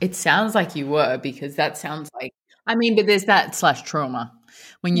it sounds like you were, because that sounds like, I mean, but there's that / trauma.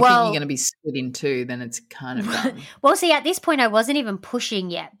 When you think you're going to be split in two, then it's kind of done. Well, see, at this point I wasn't even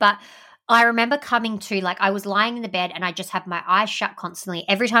pushing yet, but I remember coming to, like, I was lying in the bed and I just had my eyes shut constantly.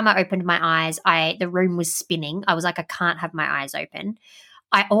 Every time I opened my eyes, the room was spinning. I was like, I can't have my eyes open.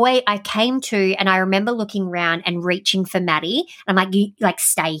 I came to, and I remember looking around and reaching for Maddie. I'm like, you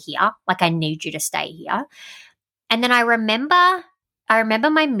stay here. Like, I need you to stay here. And then I remember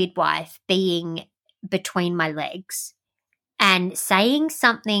my midwife being between my legs and saying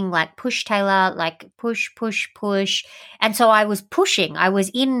something like, push, Taylor, like push, push, push. And so I was pushing. I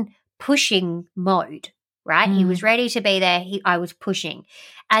was in pushing mode, right? He was ready to be there. I was pushing.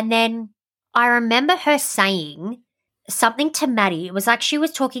 And then I remember her saying something to Maddie. It was like she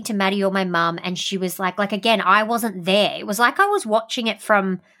was talking to Maddie or my mum, and she was like again, I wasn't there. It was like I was watching it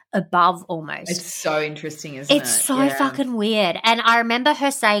from above almost. It's so interesting, isn't it? It's so fucking weird. And I remember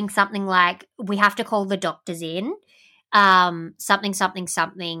her saying something like, we have to call the doctors in. Something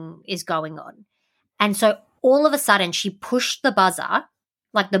is going on. And so all of a sudden she pushed the buzzer,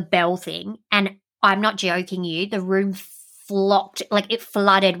 like the bell thing, and I'm not joking you, the room flocked, like it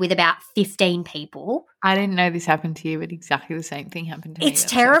flooded with about 15 people. I didn't know this happened to you, but exactly the same thing happened to me. It's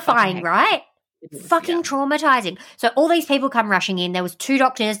terrifying, right? Fucking traumatizing. So all these people come rushing in. There was 2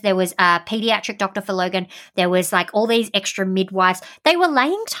 doctors. There was a pediatric doctor for Logan. There was like all these extra midwives. They were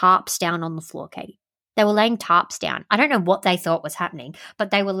laying tarps down on the floor, Katie. They were laying tarps down. I don't know what they thought was happening,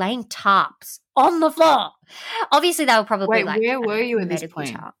 but they were laying tarps on the floor. Obviously, they were probably where were you at this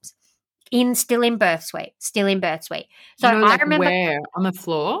point? Tarps. Still in birth suite. So no, I remember. Where? On the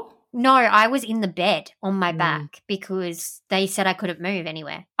floor? No, I was in the bed on my back because they said I couldn't move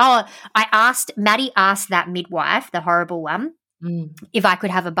anywhere. Oh, Maddie asked that midwife, the horrible one, if I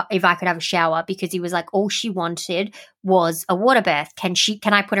could have a shower, because he was like, all she wanted was a water birth. Can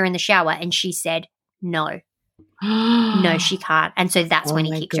I put her in the shower? And she said, no. No, she can't. And so that's when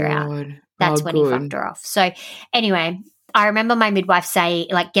he kicked her out. That's when he fucked her off. So anyway, I remember my midwife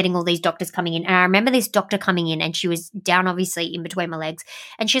getting all these doctors coming in, and I remember this doctor coming in, and she was down obviously in between my legs,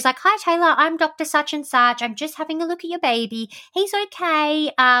 and she's like, hi, Taylor, I'm Dr. Such and Such. I'm just having a look at your baby. He's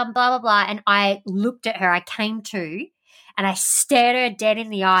okay, blah, blah, blah. And I looked at her. I came to, and I stared her dead in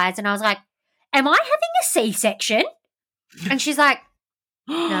the eyes, and I was like, am I having a C-section? And she's like,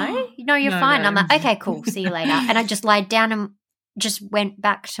 no, you're fine. No. I'm like, okay, cool. See you later. And I just lied down and just went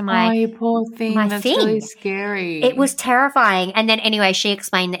back to my you poor thing. That's really scary. It was terrifying. And then anyway, she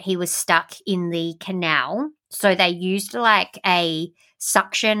explained that he was stuck in the canal. So they used like a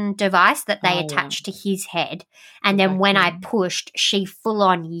suction device that they attached to his head. And then when I pushed, she full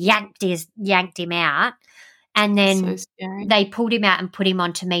on yanked him out. And then they pulled him out and put him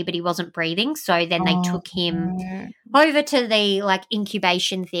onto me, but he wasn't breathing. So then they took him over to the like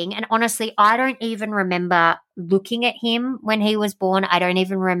incubation thing. And honestly, I don't even remember looking at him when he was born. I don't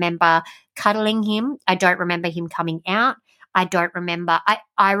even remember cuddling him. I don't remember him coming out. I don't remember.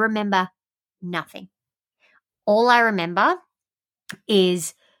 I remember nothing. All I remember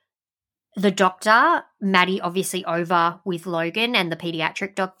is the doctor, Maddie, obviously over with Logan and the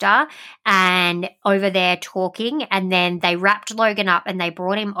pediatric doctor, and over there talking, and then they wrapped Logan up and they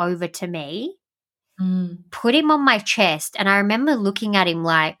brought him over to me, put him on my chest, and I remember looking at him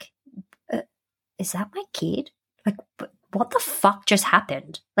like, is that my kid? Like, what the fuck just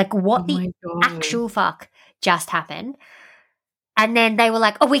happened? Like, what the actual fuck just happened? And then they were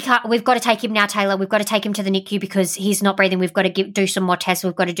like, oh, we've got to take him now, Taylor. We've got to take him to the NICU because he's not breathing. We've got to do some more tests.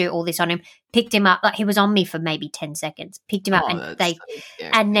 We've got to do all this on him. Picked him up. Like, he was on me for maybe 10 seconds. Picked him up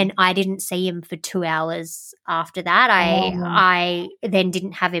and then I didn't see him for 2 hours after that. I then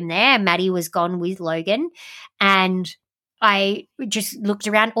didn't have him there. Maddie was gone with Logan, and I just looked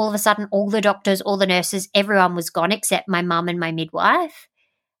around. All of a sudden, all the doctors, all the nurses, everyone was gone except my mum and my midwife.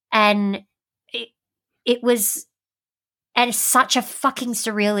 And it was... And it's such a fucking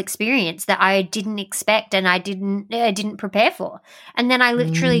surreal experience that I didn't expect and I didn't prepare for. And then I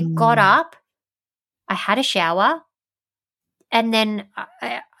literally got up, I had a shower, and then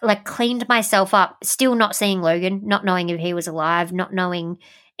I like cleaned myself up, still not seeing Logan, not knowing if he was alive, not knowing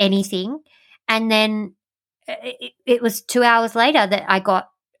anything. And then it was 2 hours later that I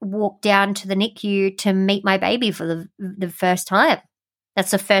walked down to the NICU to meet my baby for the first time.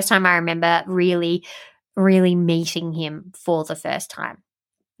 That's the first time I remember really, really meeting him for the first time.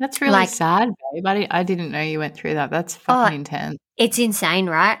 That's really sad, babe. I didn't know you went through that. That's fucking intense. It's insane,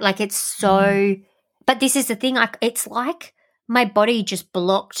 right? Like it's so but this is the thing, it's like my body just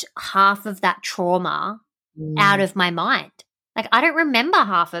blocked half of that trauma out of my mind. Like I don't remember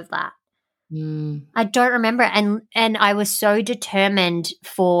half of that. I don't remember it. And I was so determined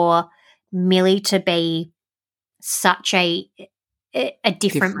for Millie to be such a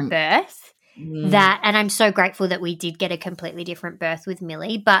different birth that, and I'm so grateful that we did get a completely different birth with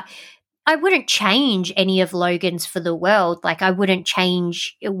Millie, but I wouldn't change any of Logan's for the world. Like I wouldn't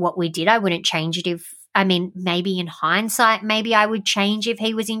change what we did. I wouldn't change it maybe in hindsight, maybe I would change if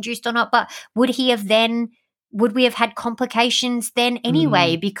he was induced or not, but would we have had complications then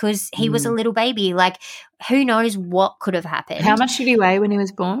anyway because he was a little baby? Like who knows what could have happened. How much did he weigh when he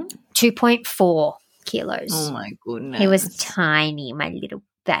was born? 2.4 kilos. Oh my goodness. He was tiny, my little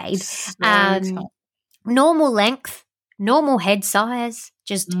babe. So normal length, normal head size,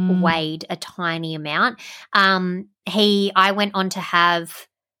 just weighed a tiny amount. I went on to have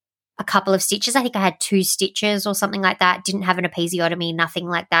a couple of stitches. I think I had 2 stitches or something like that. Didn't have an episiotomy, nothing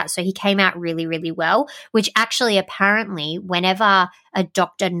like that. So he came out really, really well, which actually apparently whenever a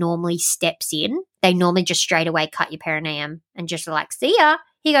doctor normally steps in, they normally just straight away cut your perineum and just like, see ya.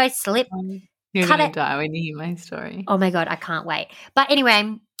 He goes, slip. You're going to die when you hear my story. Oh, my God, I can't wait. But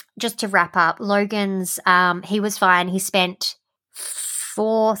anyway, just to wrap up, Logan's he was fine. He spent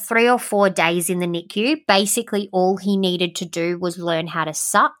 3 or 4 days in the NICU. Basically, all he needed to do was learn how to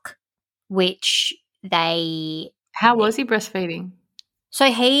suck, which How was he breastfeeding?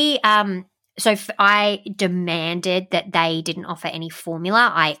 So I demanded that they didn't offer any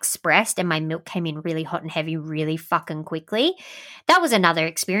formula. I expressed, and my milk came in really hot and heavy really fucking quickly. That was another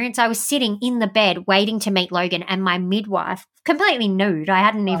experience. I was sitting in the bed waiting to meet Logan, and my midwife, completely nude, I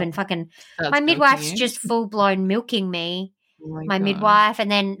hadn't even my midwife's just full-blown milking me. Oh my midwife,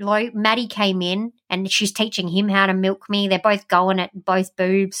 and then Maddie came in and she's teaching him how to milk me. They're both going at both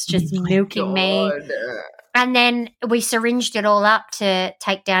boobs, just milking me. And then we syringed it all up to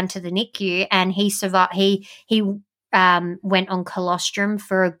take down to the NICU, and he survived. He went on colostrum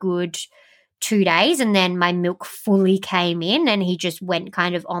for a good 2 days, and then my milk fully came in, and he just went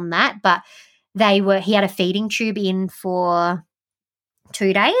kind of on that. But he had a feeding tube in for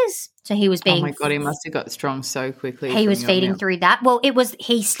 2 days. So he was being. Oh my God, he must have got strong so quickly. He was feeding through that. Well,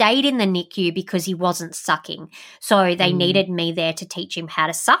 he stayed in the NICU because he wasn't sucking. So they needed me there to teach him how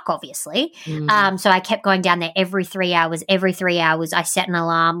to suck, obviously. So I kept going down there every 3 hours. Every 3 hours, I set an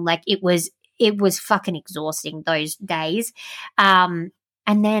alarm. Like it was fucking exhausting those days. And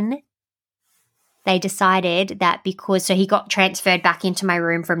then they decided that so he got transferred back into my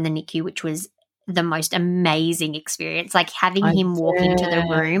room from the NICU, which was the most amazing experience, like having him walk into the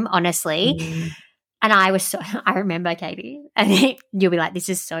room, honestly. And I remember, Katie, and you'll be like, this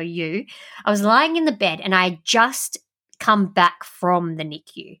is so you. I was lying in the bed and I had just come back from the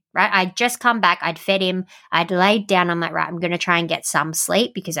NICU, right? I'd just come back. I'd fed him. I'd laid down. I'm like, right, I'm going to try and get some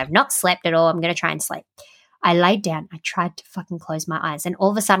sleep because I've not slept at all. I'm going to try and sleep. I laid down. I tried to fucking close my eyes, and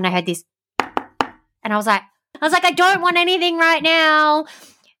all of a sudden I heard this, and I was like, I don't want anything right now.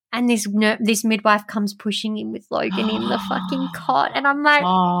 And this midwife comes pushing in with Logan in the fucking cot. And I'm like,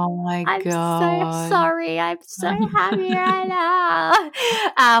 oh, my God. I'm so sorry. I'm so happy right now.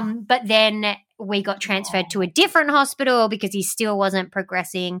 But then we got transferred to a different hospital because he still wasn't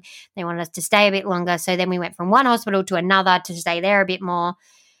progressing. They wanted us to stay a bit longer. So then we went from one hospital to another to stay there a bit more.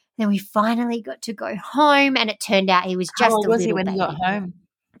 Then we finally got to go home, and it turned out he was just How old a was little he when baby. he got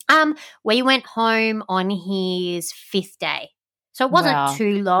home? We went home on his 5th day. So it wasn't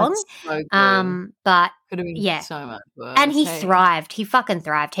too long, That's so good. but could have been so much worse. And he thrived. He fucking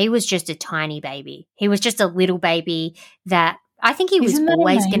thrived. He was just a tiny baby. He was just a little baby that I think he was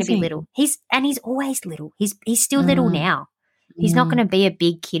always going to be little. He's always little. He's still little now. He's not going to be a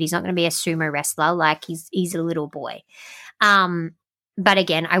big kid. He's not going to be a sumo wrestler. Like he's a little boy. But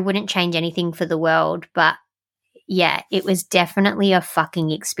again, I wouldn't change anything for the world. But yeah, it was definitely a fucking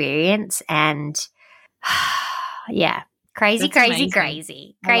experience, and yeah. Crazy, That's crazy, amazing.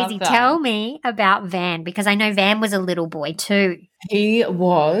 crazy, I love crazy. that. Tell me about Van, because I know Van was a little boy too.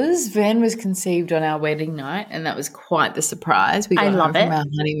 Van was conceived on our wedding night, and that was quite the surprise. We I got home love from it. our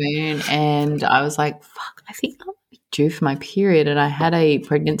honeymoon, and I was like, fuck, I think I'm due for my period. And I had a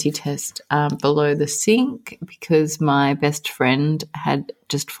pregnancy test below the sink because my best friend had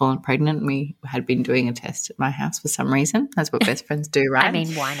just fallen pregnant, and we had been doing a test at my house for some reason. That's what best friends do, right? I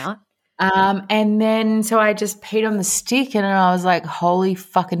mean, why not? And then so I just peed on the stick, and I was like, holy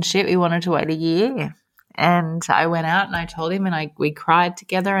fucking shit, we wanted to wait a year. And I went out and I told him, and we cried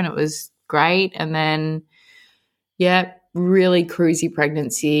together, and it was great. And then, yeah, really cruisy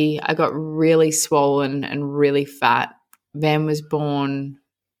pregnancy. I got really swollen and really fat. Van was born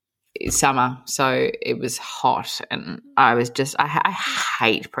summer, so it was hot, and I was just, I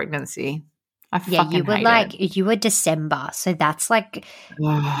hate pregnancy. I fucking you were hate it. you were December, so that's like,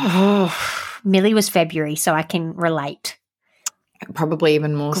 Millie was February, so I can relate. Probably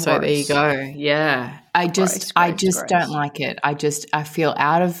even more so. There you Gross. go. Yeah. I just don't like it. I feel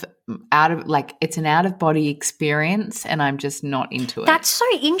out of like it's an out of body experience, and I'm just not into it. That's so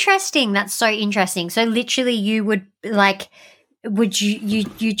interesting. So literally you would like, would you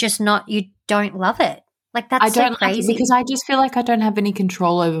just not, you don't love it? Like that's I don't so crazy. like it because I just feel like I don't have any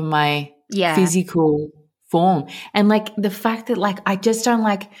control over my Yeah. physical form. And like the fact that like I just don't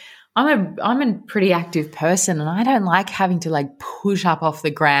like, I'm a pretty active person, and I don't like having to like push up off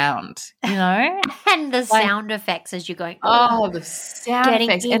the ground, you know? And the sound effects as you're going, the sound getting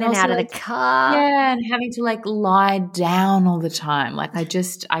effects. in and out of the car. Yeah, and having to like lie down all the time. Like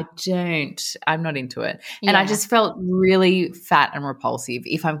I'm not into it. And I just felt really fat and repulsive,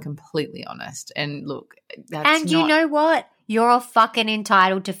 if I'm completely honest. And look, that's you know what? You're all fucking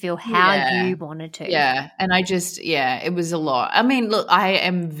entitled to feel how you wanted to. Yeah. And it was a lot. I mean, look, I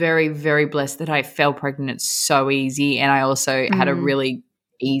am very, very blessed that I fell pregnant so easy. And I also had a really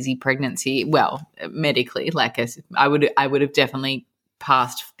easy pregnancy. Well, medically, like I would have definitely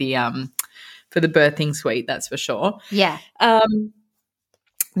passed the for the birthing suite, that's for sure. Yeah.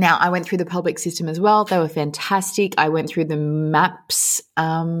 Now I went through the public system as well. They were fantastic. I went through the MAPS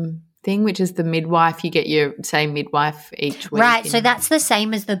thing, which is the midwife. You get your same midwife each week. Right. So that's the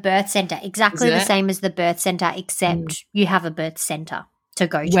same as the birth centre. Exactly the same as the birth centre, except you have a birth centre to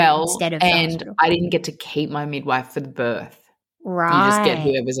go to instead of the hospital. I didn't get to keep my midwife for the birth. Right. You just get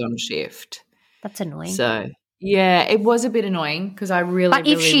whoever's on shift. That's annoying. So, yeah, it was a bit annoying because I really, But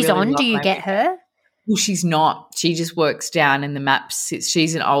if she's on, do you get her? Well, she's not. She just works down in the MAPS.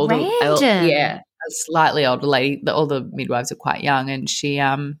 She's an older, a slightly older lady. All the midwives are quite young, and she,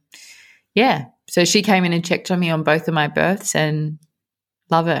 so she came in and checked on me on both of my births, and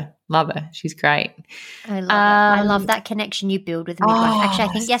love her. She's great. I love it. I love that connection you build with a midwife. Actually, I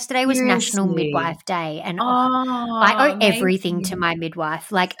think yesterday was National Midwife Day, and I owe everything to my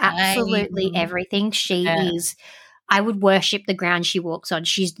midwife, like absolutely everything. She is. I would worship the ground she walks on.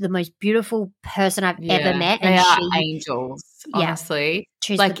 She's the most beautiful person I've ever met. And they are angels, honestly.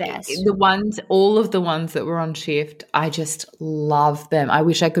 She's like the best. All of the ones that were on shift, I just love them. I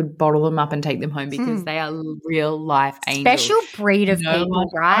wish I could bottle them up and take them home because they are real life angels. Special breed of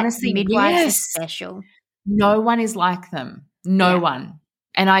people, right? Honestly, midwives are special. No one is like them. No one.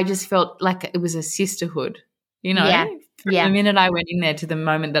 And I just felt like it was a sisterhood, you know? Yeah. From the minute I went in there to the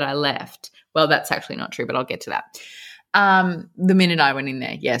moment that I left. Well, that's actually not true, but I'll get to that. The minute I went in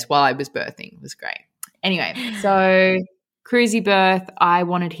there, yes, while I was birthing, it was great. Anyway, so cruisy birth, I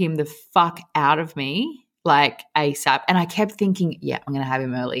wanted him the fuck out of me, like ASAP. And I kept thinking, I'm going to have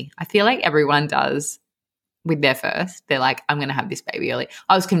him early. I feel like everyone does with their first. They're like, I'm going to have this baby early.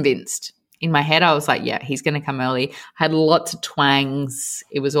 I was convinced. In my head, I was like, he's going to come early. I had lots of twangs.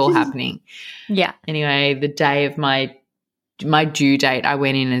 It was all happening. Yeah. Anyway, the day of my due date, I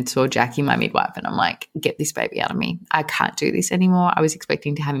went in and saw Jackie, my midwife, and I'm like, get this baby out of me. I can't do this anymore. I was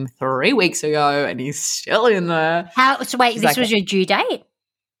expecting to have him 3 weeks ago, and he's still in there. So wait, this was your due date?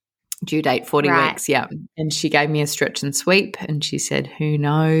 Due date, 40 weeks, yeah. And she gave me a stretch and sweep, and she said, who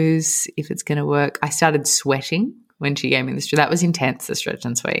knows if it's going to work. I started sweating when she gave me the stretch. That was intense, the stretch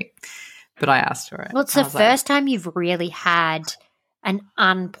and sweep. But I asked for it. Well, it's the first time you've really had an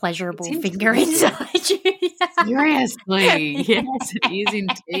unpleasurable finger inside you. Seriously. Yes, it is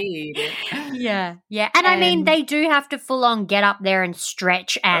indeed. Yeah. And I mean, they do have to full on get up there and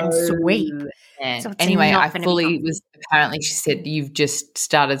stretch and sweep. So anyway, I fully was apparently she said you've just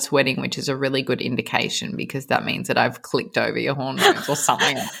started sweating, which is a really good indication because that means that I've clicked over your hormones or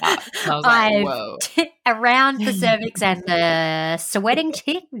something like that. And I was like, whoa. Around the cervix and the sweating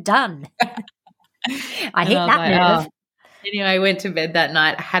tick, done. I hit that nerve. Anyway, I went to bed that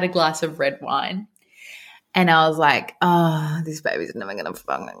night. I had a glass of red wine And I was like, oh, this baby's never going to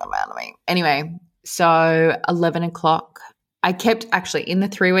fucking come out of me. Anyway, so 11 o'clock, I kept actually in the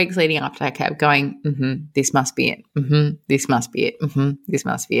 3 weeks leading up to, I kept going, this must be it. This must be it. This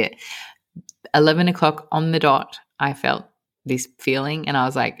must be it. 11 o'clock on the dot, I felt this feeling and I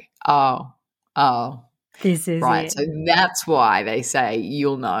was like, oh, this is right. it. So that's why they say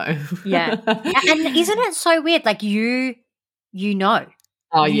you'll know. Yeah. And isn't it so weird? Like you know.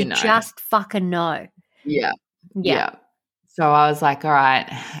 Oh, you know. Just fucking know. Yeah. So I was like, all right.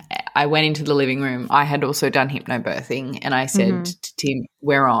 I went into the living room. I had also done hypnobirthing and I said to Tim,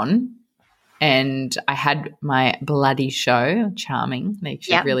 we're on. And I had my bloody show, Charming. They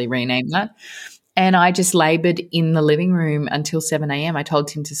should really rename that. And I just laboured in the living room until 7 a.m. I told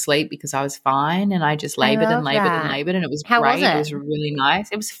Tim to sleep because I was fine and I just laboured and laboured and it was How great. was it? It was really nice.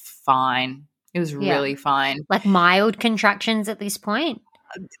 It was fine. It was really fine. Like mild contractions at this point?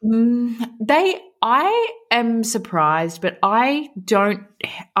 I am surprised, but I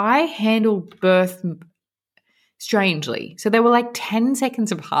handle birth strangely. So they were like 10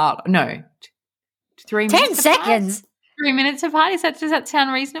 seconds apart. No, 3 minutes 10 seconds? Apart? 3 minutes apart? Does that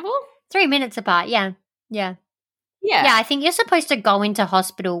sound reasonable? 3 minutes apart, yeah. Yeah, I think you're supposed to go into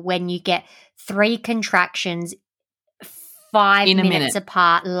hospital when you get 3 contractions 5 minutes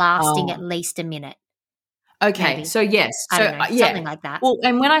apart, lasting at least a minute. Okay, maybe. So yes. I don't know, something like that. Well,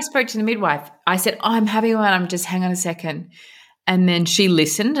 and when I spoke to the midwife, I said, I'm having one. I'm just hang on a second. And then she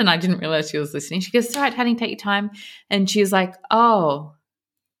listened and I didn't realize she was listening. She goes, it's all right, honey, take your time. And she was like,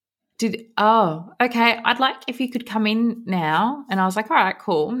 okay, I'd like if you could come in now. And I was like, all right,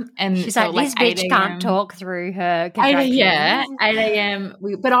 cool. And she's so like, this bitch can't talk through her contractions. 8 a.m.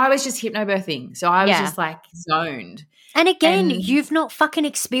 But I was just hypnobirthing. So I was just like zoned. And again, you've not fucking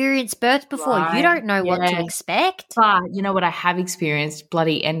experienced birth before. Right, you don't know what to expect. But you know what I have experienced?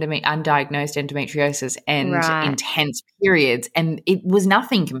 Bloody undiagnosed endometriosis and intense periods. And it was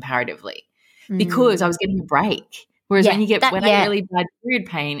nothing comparatively because I was getting a break. Whereas when you get really bad period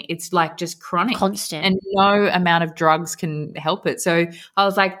pain, it's like just chronic. Constant. And no amount of drugs can help it. So I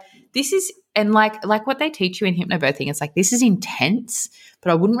was like, this is – and like what they teach you in hypnobirthing, it's like this is intense,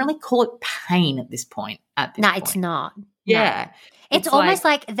 but I wouldn't really call it pain at this point. No, it's not. Yeah. No. It's almost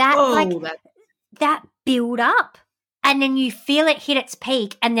like that that build up and then you feel it hit its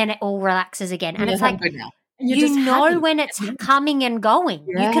peak and then it all relaxes again. And it's like you know when it's coming and going.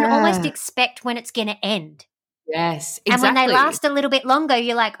 Yeah. You can almost expect when it's going to end. Yes, exactly. And when they last a little bit longer,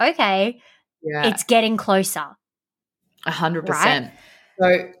 you're like, okay, it's getting closer. 100%. Right?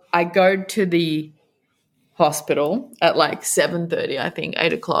 So I go to the hospital at like 7:30, I think,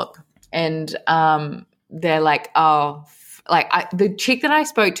 8 o'clock. And they're like, the chick that I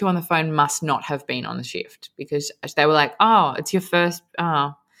spoke to on the phone must not have been on the shift because they were like, oh, it's your first,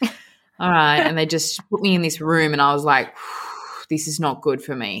 all right. And they just put me in this room and I was like, this is not good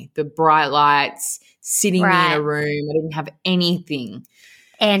for me. The bright lights, sitting in a room. I didn't have anything.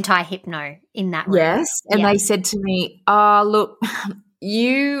 Anti-hypno in that room. Yes. And they said to me, look,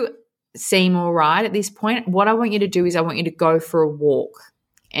 you seem all right at this point. What I want you to do is I want you to go for a walk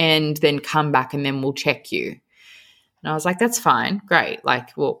and then come back and then we'll check you. And I was like, that's fine. Great.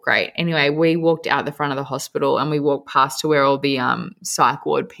 Great. Anyway, we walked out the front of the hospital and we walked past to where all the psych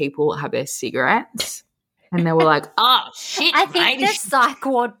ward people have their cigarettes. And they were like, oh, shit, I think the psych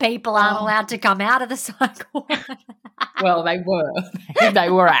ward people aren't allowed to come out of the psych ward. Well, they were. They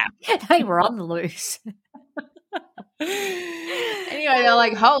were out. They were on the loose. Anyway, they're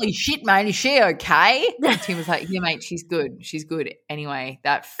like, holy shit, mate, is she okay? And Tim was like, yeah, mate, she's good. She's good. Anyway,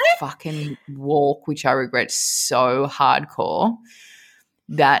 that fucking walk, which I regret so hardcore,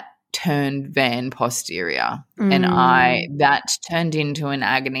 that turned van posterior and that turned into an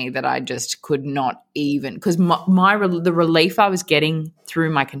agony that I just could not even because the relief I was getting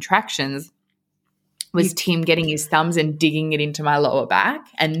through my contractions was Tim getting his thumbs and digging it into my lower back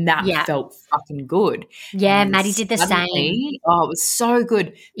and that felt fucking good. Yeah, Maddie did the same. Oh, it was so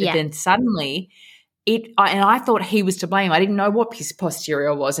good. But then suddenly and I thought he was to blame. I didn't know what his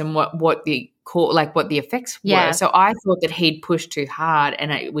posterior was and what the effects were. So I thought that he'd pushed too hard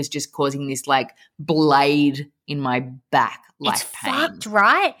and it was just causing this like blade in my back. It's fucked,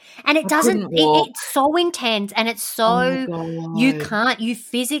 right? And it doesn't, it's so intense and it's so, you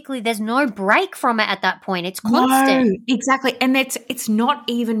physically, there's no break from it at that point. It's constant. No, exactly. And it's not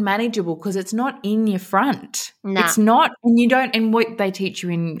even manageable because it's not in your front. Nah. It's not, and what they teach you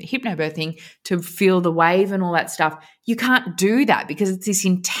in hypnobirthing to feel the wave and all that stuff, you can't do that because it's this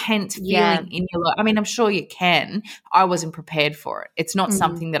intense feeling in your life. I mean, I'm sure you can. I wasn't prepared for it. It's not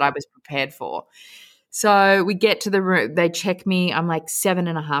something that I was prepared for. So we get to the room. They check me. I'm like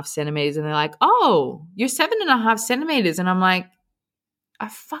 7.5 centimeters. And they're like, oh, you're 7.5 centimeters. And I'm like,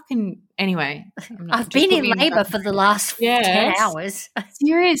 anyway. I've been in labour for the last 10 hours.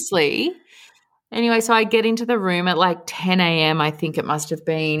 Seriously. Anyway, so I get into the room at like 10 a.m., I think it must have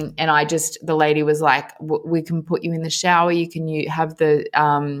been, and the lady was like, we can put you in the shower. You have the,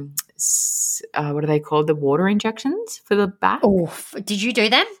 what are they called? The water injections for the back. Oh, did you do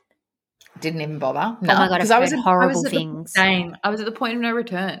them? Didn't even bother. No, oh my God, because I was horrible things. I was at the point of no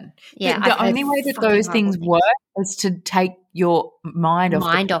return. Yeah, the only way that those things work is to take your mind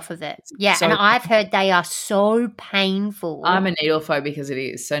off of it. Yeah, so, and I've heard they are so painful. I'm a needle phobic as it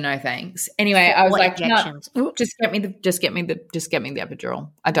is, so no thanks. Anyway, I was like, no, just get me the epidural.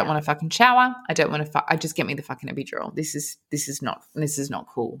 I don't want to fucking shower. I don't want to. I just get me the fucking epidural. This is not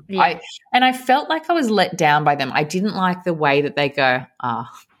cool. Yeah. I felt like I was let down by them. I didn't like the way that they go.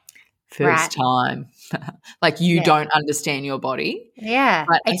 First time. Like you don't understand your body. Yeah.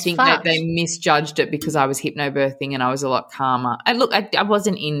 But I think that they misjudged it because I was hypnobirthing and I was a lot calmer. And look, I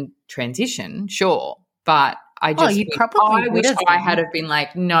wasn't in transition, sure, but I just I wish I had have been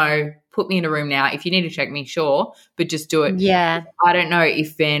like, no, put me in a room now. If you need to check me, sure, but just do it. Yeah. I don't know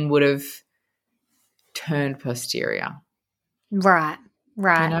if Van would have turned posterior. Right.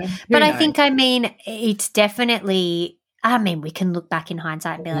 But knows? I think, it's definitely – we can look back in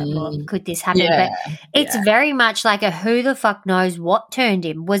hindsight and be like, well, could this happen? Yeah, but it's very much like a who the fuck knows what turned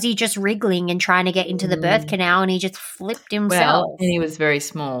him. Was he just wriggling and trying to get into the birth canal and he just flipped himself? Well, and he was very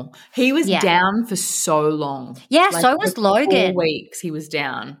small. He was down for so long. Yeah, so was Logan. 4 weeks he was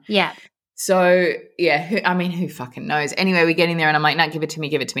down. Yeah. So, who fucking knows? Anyway, we get in there and I'm like, no, give it to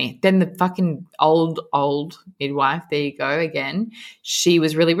me. Then the fucking old midwife, there you go again, she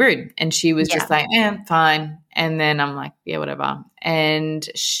was really rude and she was just like, fine. And then I'm like, yeah, whatever. And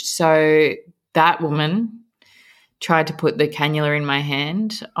so that woman tried to put the cannula in my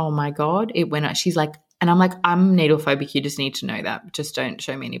hand. Oh, my God. It went out. She's like, and I'm like, I'm needle phobic. You just need to know that. Just don't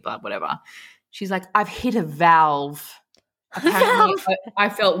show me any blood, whatever. She's like, I've hit a valve. Apparently I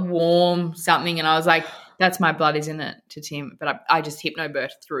felt warm something and I was like, that's my blood, isn't it, to Tim? But I just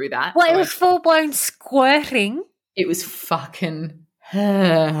hypnobirthed through that. Well, so it was full-blown squirting. It was fucking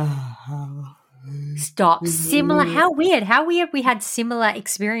Stop. Similar. How weird we had similar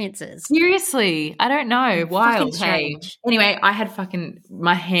experiences. Seriously. I don't know. Wild. Hey. Anyway, I had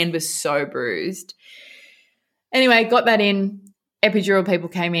my hand was so bruised. Anyway, got that in. Epidural people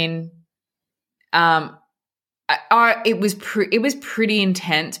came in. It was pretty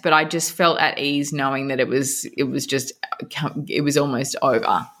intense, but I just felt at ease knowing that it was almost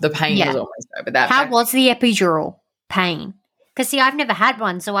over. The pain was almost over. How was the epidural pain? Because see, I've never had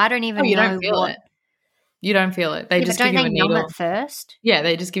one, so I don't even know. You don't feel it. You don't feel it. They just give you a needle. Don't they numb it first? Yeah,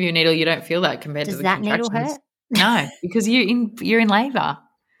 they just give you a needle. You don't feel that compared to the contractions. Does that needle hurt? No, because you're in labour.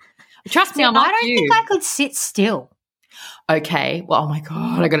 Trust me, I don't think I could sit still. Okay. Well, oh my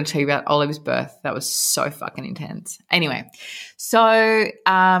God, I got to tell you about Olive's birth. That was so fucking intense. Anyway, so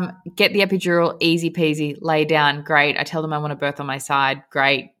get the epidural, easy peasy, lay down, great. I tell them I want to birth on my side,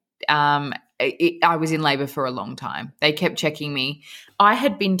 great. I was in labour for a long time. They kept checking me. I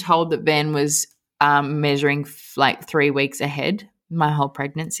had been told that Van was measuring like 3 weeks ahead my whole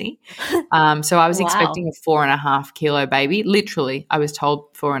pregnancy. So I was expecting a 4.5 kilo baby. Literally, I was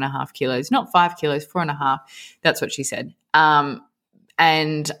told 4.5 kilos, not 5 kilos, 4.5. That's what she said.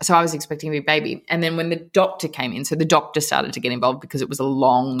 And so I was expecting a big baby. And then when the doctor came in, so the doctor started to get involved because it was a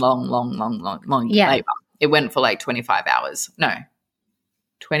long labor. It went for like 25 hours. No,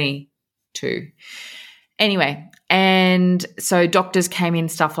 22. Anyway, and so doctors came in,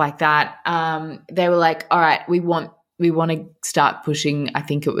 stuff like that. They were like, all right, we want to start pushing. I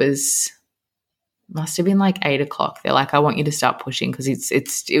think it must have been like 8 o'clock. They're like, I want you to start pushing because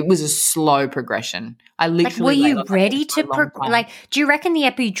it was a slow progression. I literally were you ready to do you reckon the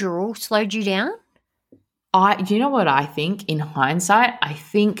epidural slowed you down? You know what I think in hindsight? I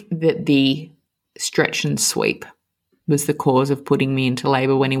think that the stretch and sweep was the cause of putting me into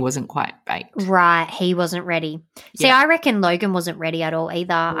labour when he wasn't quite baked. Right, he wasn't ready. See, I reckon Logan wasn't ready at all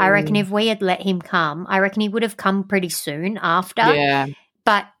either. I reckon if we had let him come, I reckon he would have come pretty soon after. Yeah.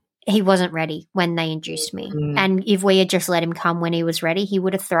 But he wasn't ready when they induced me. And if we had just let him come when he was ready, he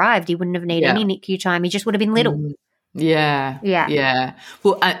would have thrived. He wouldn't have needed any NICU time. He just would have been little. Yeah.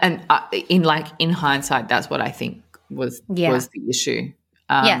 Well, and in hindsight, that's what I think was the issue.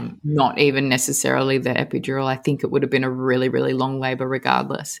 Not even necessarily the epidural. I think it would have been a really, really long labour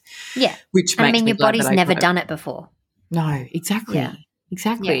regardless. Yeah. Which makes me your body's never done it before. No, exactly. Yeah.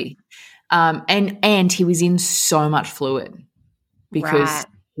 Exactly. Yeah. And he was in so much fluid because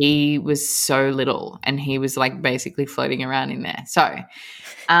he was so little and he was like basically floating around in there. So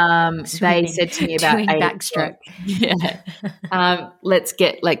they said to me about doing 8 backstroke. Yeah. Let's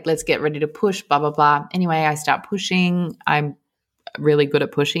get ready to push, blah, blah, blah. Anyway, I start pushing. I'm really good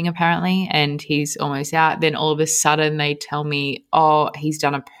at pushing apparently, and he's almost out. Then all of a sudden they tell me, oh, he's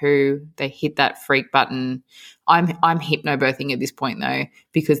done a poo. They hit that freak button. I'm hypnobirthing at this point though,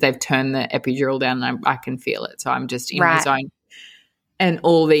 because they've turned the epidural down and I can feel it. So I'm just in my zone. And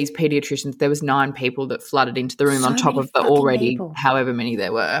all these pediatricians, there was 9 people that flooded into the room on top of the already however many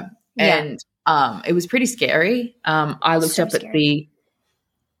there were. Yeah. And it was pretty scary. I looked up at the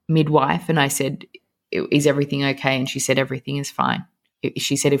midwife and I said, is everything okay? And she said, everything is fine.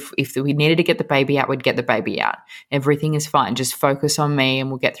 She said, if we needed to get the baby out, we'd get the baby out. Everything is fine. Just focus on me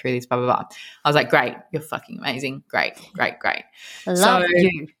and we'll get through this, blah, blah, blah. I was like, great. You're fucking amazing. Great, great, great. Love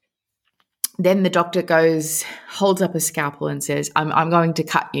you. Then the doctor holds up a scalpel and says, I'm going to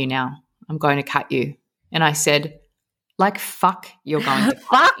cut you now. I'm going to cut you. And I said, like, fuck, you're going to cut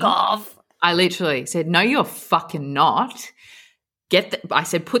fuck me. off. I literally said, no, you're fucking not. I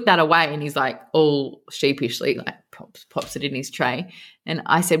said, put that away. And he's like all sheepishly, like pops it in his tray. And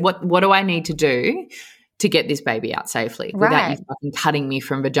I said, what do I need to do to get this baby out safely without you fucking cutting me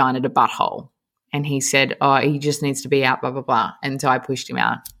from vagina to butthole? And he said, oh, he just needs to be out, blah, blah, blah. And so I pushed him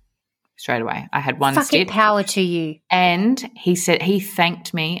out straight away. I had one fucking stitch. Power to you. And he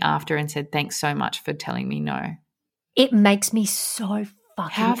thanked me after and said, thanks so much for telling me no. It makes me so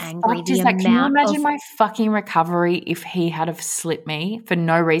fucking angry. Can you imagine my fucking recovery if he had have slipped me for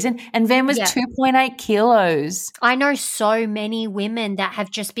no reason? And Van was 2.8 kilos. I know so many women that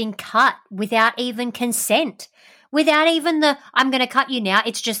have just been cut without even consent, without even I'm going to cut you now.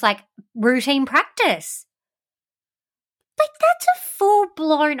 It's just like routine practice. Like that's a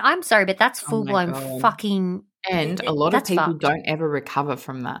full-blown, I'm sorry, but that's full-blown fucking. And a lot of people don't ever recover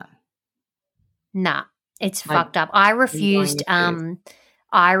from that. Nah, it's fucked up. I refused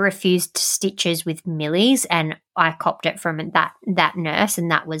stitches with Millie's and I copped it from that nurse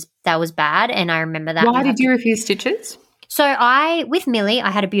and that was bad, and I remember that. Why did you refuse stitches? So with Millie, I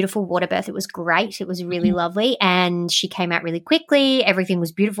had a beautiful water birth. It was great. It was really lovely, and she came out really quickly. Everything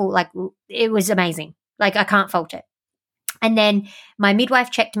was beautiful. Like it was amazing. Like I can't fault it. And then my midwife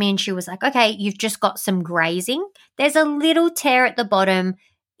checked me and she was like, okay, you've just got some grazing. There's a little tear at the bottom.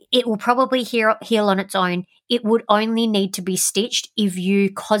 It will probably heal on its own. It would only need to be stitched if you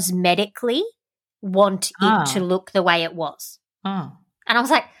cosmetically want it to look the way it was. Oh. And I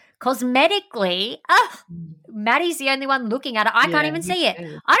was like, cosmetically? Maddie's the only one looking at it. I can't even see it.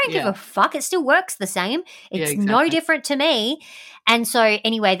 I don't give a fuck. It still works the same. It's no different to me. And so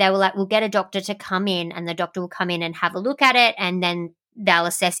anyway, they were like, we'll get a doctor to come in, and the doctor will come in and have a look at it, and then they'll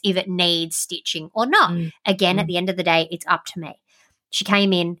assess if it needs stitching or not. Again, at the end of the day, it's up to me. She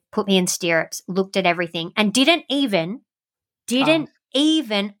came in, put me in stirrups, looked at everything, and didn't even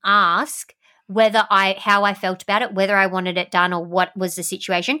ask how I felt about it, whether I wanted it done or what was the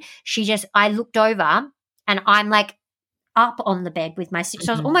situation. I looked over and I'm like up on the bed with my stitch.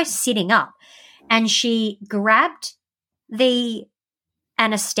 So I was almost sitting up, and she grabbed the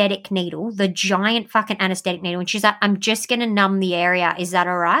anesthetic needle, the giant fucking anesthetic needle, and she's like, I'm just going to numb the area. Is that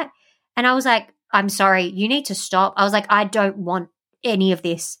all right? And I was like, I'm sorry, you need to stop. I was like, I don't want any of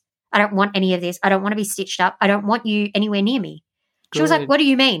this. I don't want any of this. I don't want to be stitched up. I don't want you anywhere near me. She was like, what do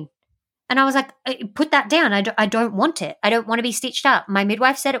you mean? And I was like, put that down. I don't want it. I don't want to be stitched up. My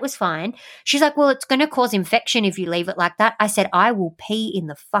midwife said it was fine. She's like, well, it's going to cause infection if you leave it like that. I said, I will pee in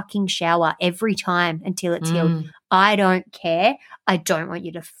the fucking shower every time until it's healed. I don't care. I don't want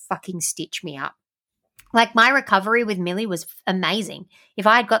you to fucking stitch me up. Like my recovery with Millie was amazing. If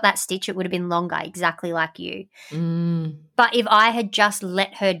I had got that stitch, it would have been longer, exactly like you. But if I had just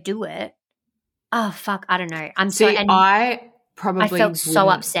let her do it, oh, fuck, I don't know. I felt so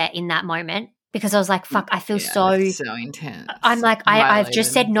upset in that moment because I was like, fuck, I feel so intense. I'm like, I've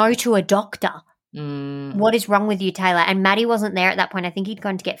just said no to a doctor. What is wrong with you, Taylor? And Maddie wasn't there at that point. I think he'd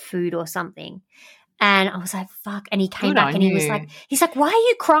gone to get food or something. And I was like, fuck. And he came back and he's like, why are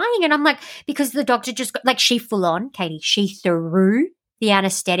you crying? And I'm like, because the doctor just got, like, she full on, Katie, she threw the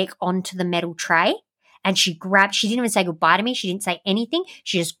anesthetic onto the metal tray. And she didn't even say goodbye to me. She didn't say anything.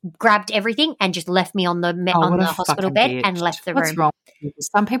 She just grabbed everything and just left me on the hospital bed and left the room. What's wrong with people?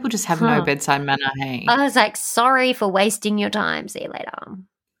 Some people just have no bedside manner, hey? I was like, sorry for wasting your time. See you later.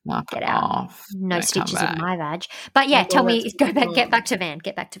 Get out. Off. No stitches in my vag. But yeah, tell me, get back to Van.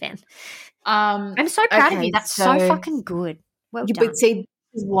 I'm so proud of you. That's so fucking good. Well done. But see,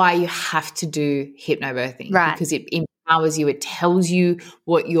 this is why you have to do hypnobirthing. Right. Because it empowers you. It tells you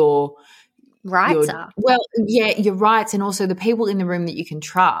what your rights are. Well, yeah, your rights, and also the people in the room that you can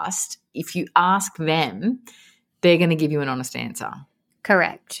trust, if you ask them, they're going to give you an honest answer.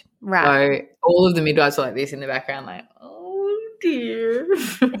 Correct. Right. So all of the midwives are like this in the background, like, oh dear.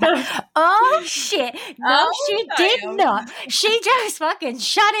 Oh shit. No, she did not. She just fucking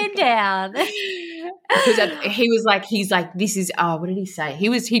shut him down. Because he's like, this is, what did he say?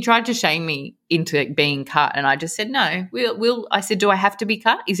 He tried to shame me into being cut, and I just said, no, I said, do I have to be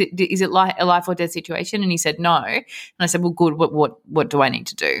cut? Is it like a life or death situation? And he said, no. And I said, well, good. What do I need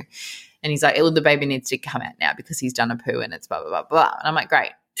to do? And he's like, the baby needs to come out now because he's done a poo and it's blah, blah, blah, blah. And I'm like,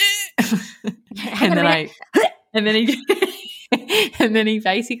 great. and then he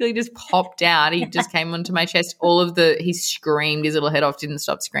basically just popped out. He just came onto my chest. He screamed his little head off, didn't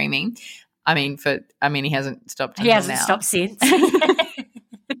stop screaming. He hasn't stopped. He hasn't stopped since.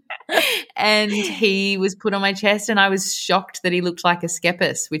 And he was put on my chest, and I was shocked that he looked like a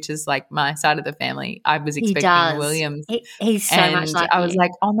Skepis, which is like my side of the family. I was expecting a Williams. He's so much like I was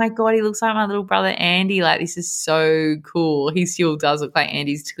like, oh my God, he looks like my little brother Andy. Like, this is so cool. He still does look like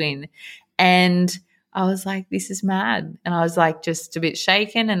Andy's twin. And I was like, this is mad. And I was like, just a bit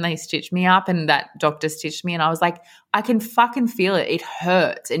shaken, and they stitched me up, and that doctor stitched me, and I was like, I can fucking feel it. It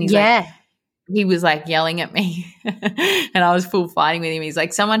hurts. And he's like, he was like yelling at me, and I was full fighting with him. He's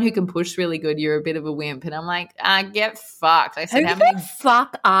like, someone who can push really good, you're a bit of a wimp. And I'm like, get fucked. I said, who the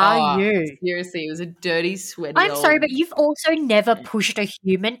fuck are you? Seriously, it was a dirty, sweaty I'm sorry, but you've also never pushed a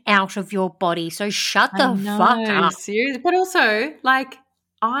human out of your body, so shut the fuck up. Seriously. But also, like,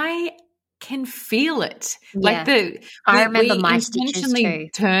 I can feel it. Yeah. Like I remember my intentionally stitches too.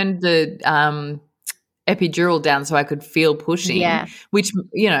 turned the epidural down so I could feel pushing, which,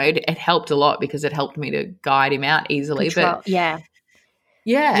 it helped a lot because it helped me to guide him out easily. Yeah.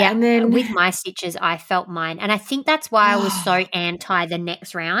 And then with my stitches, I felt mine, and I think that's why I was so anti the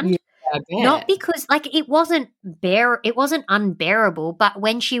next round. Yeah, not because like it wasn't unbearable, but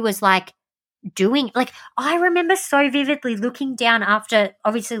when she was like doing, like, I remember so vividly looking down after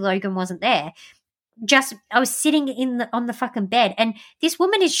obviously Logan wasn't there. I was sitting on the fucking bed, and this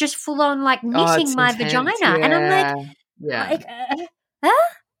woman is just full on like knitting my vagina, and I'm like,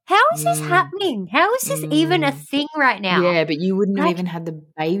 how is this happening? How is this even a thing right now? Yeah, but you wouldn't have even had the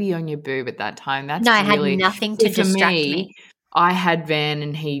baby on your boob at that time. I had nothing to distract me. I had Van,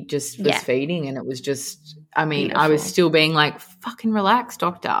 and he just was feeding, and it was just, beautiful. I was still being like, fucking relax,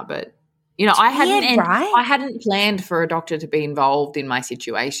 doctor, but I hadn't planned for a doctor to be involved in my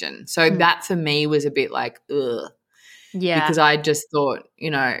situation. So that for me was a bit like, ugh. Yeah. Because I just thought,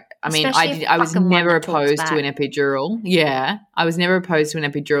 I was never opposed to an epidural. Yeah. I was never opposed to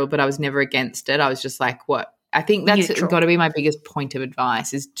an epidural, but I was never against it. I was just like, what? I think that's got to be my biggest point of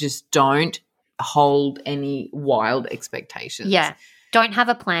advice is just don't hold any wild expectations. Yeah. Don't have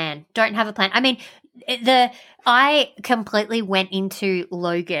a plan. I mean, I completely went into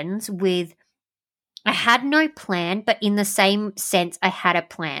Logan's with, I had no plan, but in the same sense, I had a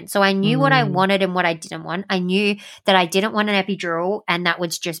plan. So I knew what I wanted and what I didn't want. I knew that I didn't want an epidural, and that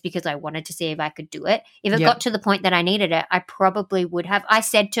was just because I wanted to see if I could do it. If it got to the point that I needed it, I probably would have. I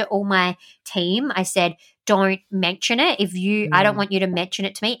said to all my team, I said, don't mention it. I don't want you to mention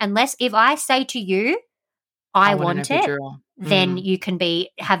it to me unless if I say to you, I want it, then you can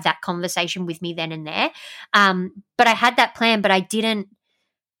have that conversation with me then and there. But I had that plan, but I didn't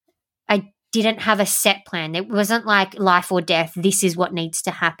have a set plan. It wasn't like life or death. This is what needs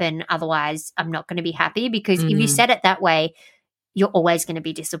to happen. Otherwise, I'm not going to be happy, because if you said it that way, you're always going to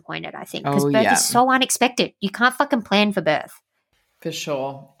be disappointed, I think, because birth is so unexpected. You can't fucking plan for birth. For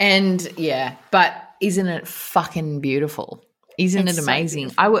sure. And but isn't it fucking beautiful? Isn't it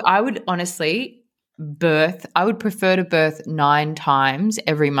amazing? So I would honestly I would prefer to birth 9 times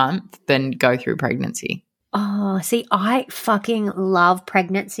every month than go through pregnancy. Oh, see, I fucking love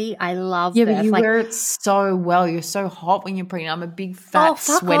pregnancy. I love birth. But you wear it so well. You're so hot when you're pregnant. I'm a big, fat,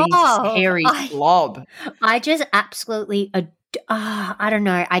 sweaty, hairy slob. I just absolutely I don't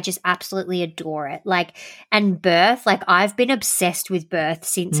know. I just absolutely adore it. Like, and birth, like I've been obsessed with birth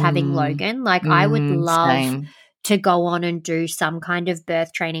since having Logan. Like I would love to go on and do some kind of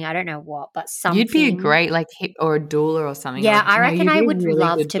birth training. I don't know what, but something. You'd be a great or a doula or something. Yeah, I reckon I would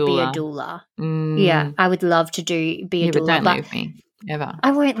love to be a doula. Yeah, I would love to be a doula. But don't leave me. Ever. I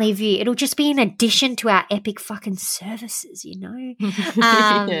won't leave you. It'll just be in addition to our epic fucking services,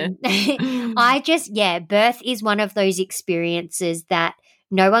 birth is one of those experiences that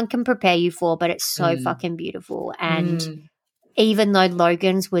no one can prepare you for, but it's so fucking beautiful. And even though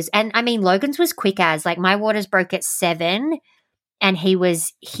Logan's was quick as, like, my waters broke at 7 and he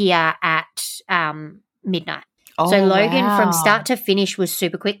was here at midnight. So Oh, Logan from wow. start to finish was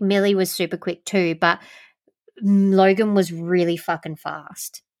super quick. Millie was super quick too, but Logan was really fucking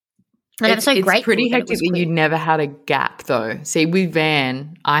fast. And I'm so It's grateful pretty that it hectic was that you quick. never had a gap though. See, with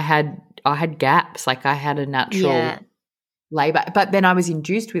Van, I had gaps. Like I had a natural Yeah. labour, but then I was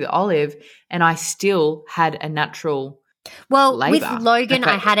induced with Olive, and I still had a natural Well, with labour. Logan,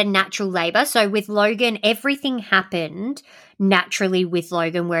 Like I had a natural labour. So with Logan, everything happened naturally with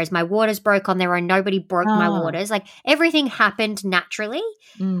Logan, whereas my waters broke on their own. Nobody broke my waters. Like everything happened naturally.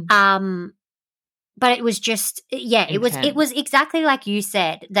 But it was just, it was intense. exactly like you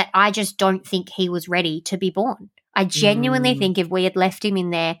said, that I just don't think he was ready to be born. I genuinely think if we had left him in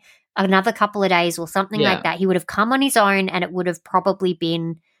there another couple of days or something like that, he would have come on his own, and it would have probably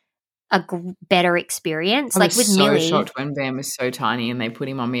been a better experience. I Like was with so Millie, shocked when Van was so tiny and they put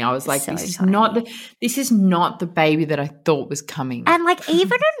him on me. I was like, So this is tiny. not the baby that I thought was coming. and like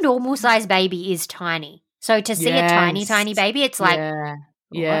even a normal size baby is tiny. So to see a tiny, tiny baby, it's like,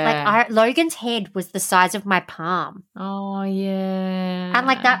 yeah. Logan's head was the size of my palm. Oh, yeah. And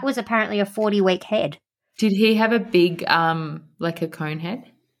like that was apparently a 40-week head. Did he have a big, like a cone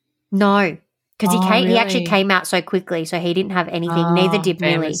head? No, because he actually Really? came out so quickly, so he didn't have anything. Neither did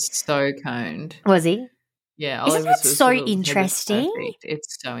Van Millie. was so coned. Was he? Yeah. Isn't Oliver's that was so little head was interesting? perfect.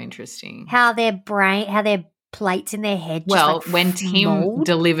 It's so interesting. How their plates in their head just Well, like when Tim mold?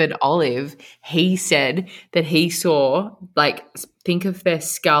 delivered Olive, he said that he saw, like, think of their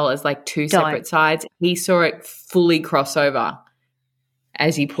skull as like two separate sides. He saw it fully cross over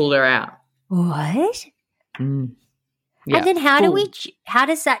as he pulled her out. What? Yeah, and then how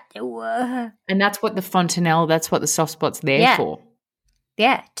does that and that's what the fontanelle, that's what the soft spot's there for.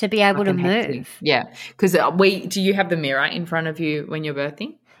 Yeah, to be able to Fucking hectic. move. Yeah, because do you have the mirror in front of you when you're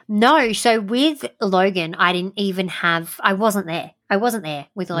birthing? No, so with Logan, I wasn't there. I wasn't there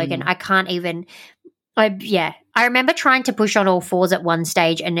with Logan. I can't even, I remember trying to push on all fours at one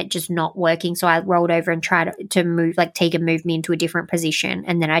stage and it just not working. So I rolled over and tried to move, like Tegan moved me into a different position,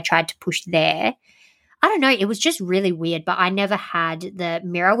 and then I tried to push there. I don't know. It was just really weird, but I never had the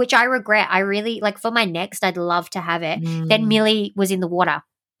mirror, which I regret. I really, like for my next, I'd love to have it. Then Millie was in the water,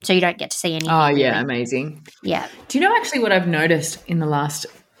 so you don't get to see anything. Oh, really. yeah, amazing. Yeah. Do you know actually what I've noticed in the last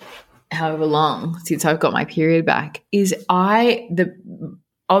however long since I've got my period back is the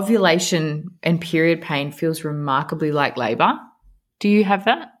ovulation and period pain feels remarkably like labor. Do you have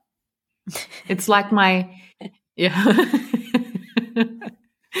that? It's like yeah.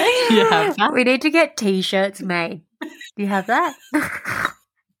 You have that? We need to get T-shirts made. Do you have that? I'd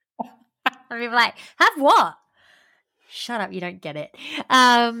be like, have what? Shut up, you don't get it.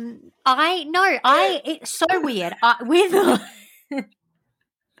 It's so weird. With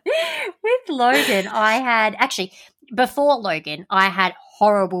Logan, before Logan, I had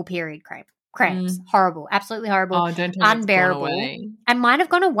horrible period cramps. Horrible, absolutely horrible. Oh, don't tell me unbearable. It's gone away. And mine have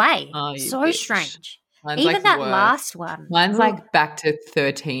gone away. Oh, so bitch. strange. Mine's Even like that worse. last one. Mine's like back to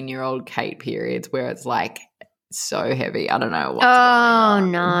 13-year-old Kate periods where it's like so heavy. I don't know what's going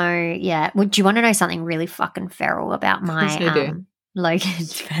on. No. Yeah. Well, do you want to know something really fucking feral about my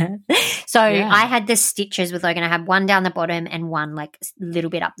Logan's birth? So I had the stitches with Logan. I had one down the bottom and one like a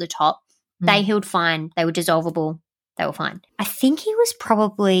little bit up the top. They healed fine. They were dissolvable. They were fine. I think he was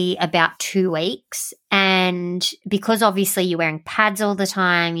probably about 2 weeks. And because obviously you're wearing pads all the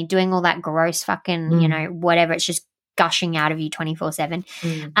time, you're doing all that gross fucking, whatever, it's just gushing out of you 24/7.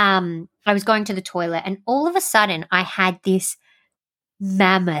 I was going to the toilet and all of a sudden I had this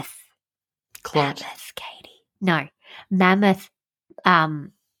mammoth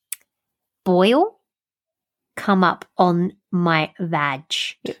boil come up on my vag.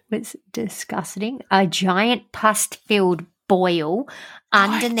 It was disgusting. A giant pus-filled boil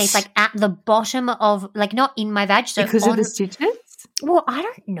underneath, like at the bottom of, like not in my vag. So because of the stitches? Well, I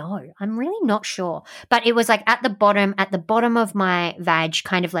don't know. I'm really not sure. But it was like at the bottom of my vag,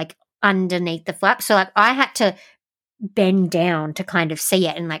 kind of like underneath the flap. So like I had to bend down to kind of see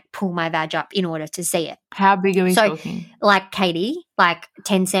it and like pull my vag up in order to see it. How big are we talking? Like Katie, like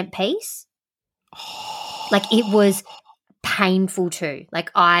 10-cent piece. Like it was painful too.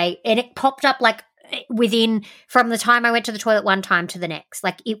 And it popped up like from the time I went to the toilet one time to the next.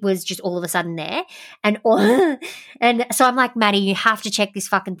 Like it was just all of a sudden there. And so I'm like, Maddie, you have to check this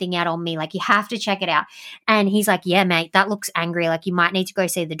fucking thing out on me. Like you have to check it out. And he's like, yeah, mate, that looks angry. Like you might need to go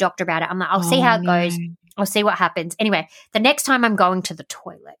see the doctor about it. I'm like, I'll see how it goes. I'll see what happens. Anyway, the next time I'm going to the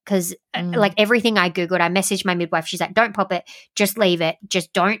toilet, because like everything I Googled, I messaged my midwife. She's like, don't pop it. Just leave it.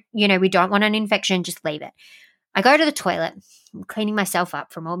 Just don't, we don't want an infection. Just leave it. I go to the toilet, I'm cleaning myself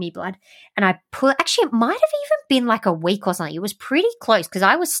up from all my blood, and I pull – actually, it might have even been like a week or something. It was pretty close because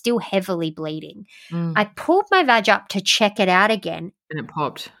I was still heavily bleeding. I pulled my vag up to check it out again. And it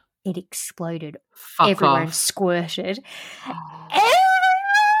popped. It exploded. Fuck Everyone off. squirted.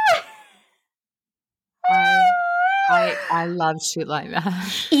 I love shit like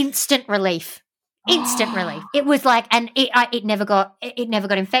that. Instant relief. Instant relief. It was like, and it never got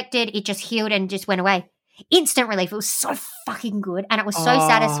infected. It just healed and just went away. Instant relief. It was so fucking good, and it was so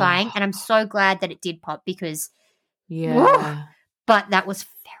satisfying. And I'm so glad that it did pop because, but that was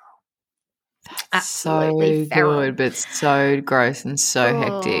feral. Absolutely so feral. good, but so gross and so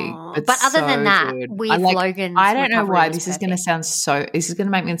hectic. But other than that, good. with Logan's, I don't know why this is going to sound so. This is going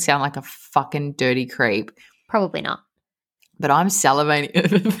to make me sound like a fucking dirty creep. Probably not. But I'm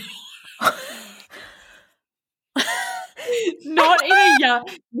salivating. Not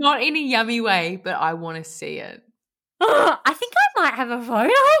in a yummy way, but I want to see it. I think I might have a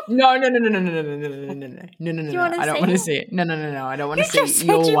photo. No. I don't want to see it. No. I don't want to see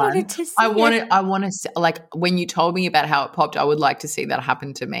your one. I want to see, like when you told me about how it popped, I would like to see that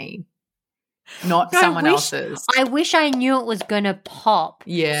happen to me. Not someone else's. I wish I knew it was going to pop.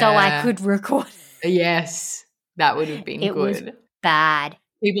 Yeah. So I could record it. Yes. That would have been good. It was bad.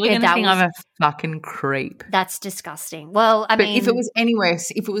 People are going to think I'm a fucking creep. That's disgusting. Well, I mean. If it was anywhere,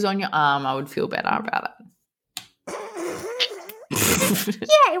 if it was on your arm, I would feel better about it.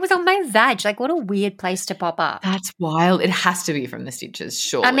 Yeah, it was on my vag. Like, what a weird place to pop up. That's wild. It has to be from the stitches,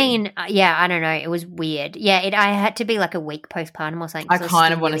 surely. I mean, yeah, I don't know. It was weird. Yeah, I had to be like a week postpartum or something. I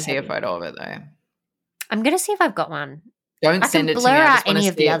kind of want to see a photo of it, though. I'm going to see if I've got one. Don't send it to me. I can blur I out just want any to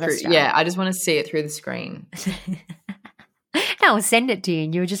of see the it other through. stuff. Yeah, I just want to see it through the screen. No, I'll send it to you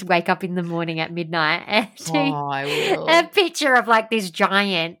and you'll just wake up in the morning at midnight and see I will. a picture of like this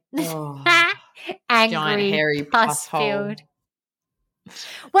giant, angry, giant hairy pus-filled.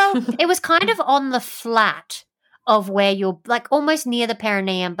 Well, it was kind of on the flat of where you're like almost near the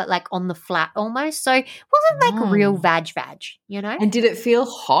perineum, but like on the flat almost. So it wasn't like real vag, you know? And did it feel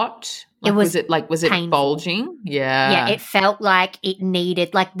hot? Like, was it painful. bulging? Yeah. Yeah, it felt like it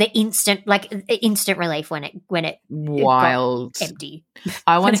needed like the instant relief when it wild got empty.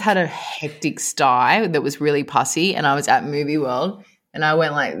 I once had a hectic sty that was really pussy, and I was at Movie World, and I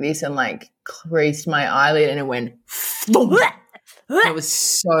went like this and like creased my eyelid, and it went. It was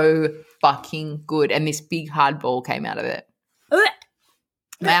so fucking good, and this big hard ball came out of it.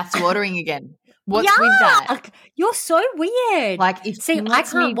 Mouth's watering again. What's with that? You're so weird. Like, if I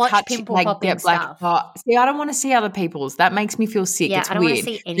can't watch pimple popping stuff. See, I don't want to see other people's. That makes me feel sick. Yeah, it's I don't weird. want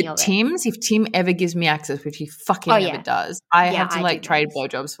to see any of it. Tim's, if Tim ever gives me access, which he fucking never does, I have to like trade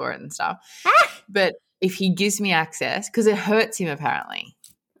blowjobs for it and stuff. But if he gives me access, because it hurts him apparently.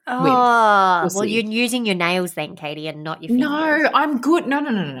 Oh, well, you're using your nails then, Katie, and not your fingers. No, I'm good.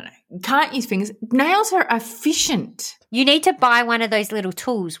 No. Can't use fingers. Nails are efficient. You need to buy one of those little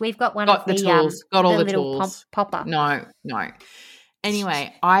tools. We've got one of the tools. Got all the little tools. Popper. No.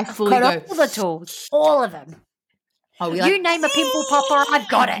 Anyway, I fully got all the tools, all of them. You name a pimple popper, I've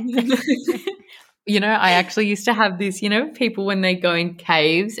got it. You know, I actually used to have this, you know, people when they go in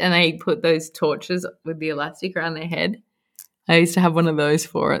caves and they put those torches with the elastic around their head. I used to have one of those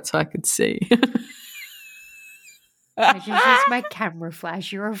for it so I could see. I just use my camera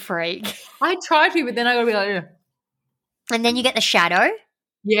flash. You're a freak. I try to, but then I got to be like, yeah. And then you get the shadow.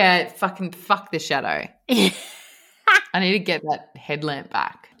 Yeah, fuck the shadow. I need to get that headlamp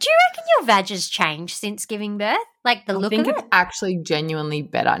back. Do you reckon your vag has changed since giving birth? Like the look of it? I think it's actually genuinely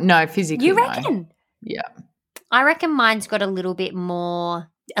better. No, physically. You reckon? No. Yeah. I reckon mine's got a little bit more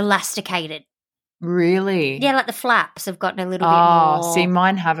elasticated. Really? Yeah, like the flaps have gotten a little bit more. Oh, see,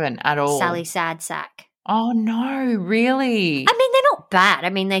 mine haven't at all. Sally Sad Sack. Oh no, really? I mean, they're not bad.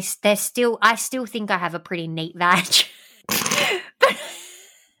 I mean, they're still. I still think I have a pretty neat vag.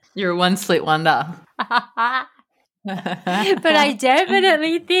 You're a one slit wonder. But I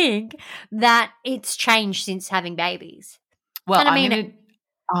definitely think that it's changed since having babies. Well, and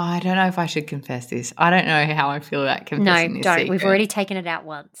I don't know if I should confess this. I don't know how I feel about confessing this. No, don't. Secret. We've already taken it out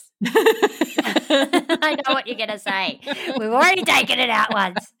once. I know what you're going to say. We've already taken it out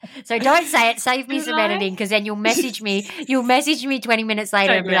once. So don't say it. Save me some editing, because then you'll message me. You'll message me 20 minutes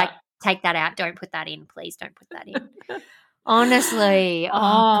later and be like, take that out. Don't put that in. Please don't put that in. Honestly. Oh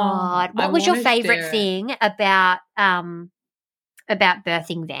God. What was your favorite thing about birthing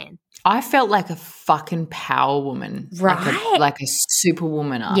then? I felt like a fucking power woman. Right. Like a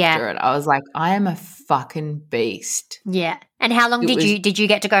superwoman after it. I was like, I am a fucking beast. Yeah. And how long did you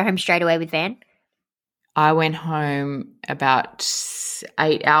get to go home straight away with Van? I went home about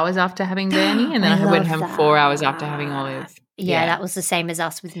 8 hours after having Bernie, and then I went home 4 hours after having Olive. Yeah, that was the same as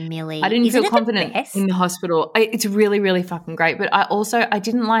us with Millie. I didn't Isn't feel it confident the best? in the hospital. It's really, really fucking great. But I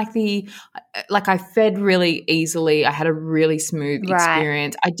didn't like I fed really easily. I had a really smooth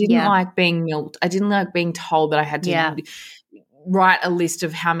experience. I didn't like being milked. I didn't like being told that I had to write a list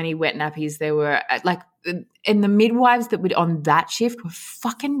of how many wet nappies there were. And the midwives that were on that shift were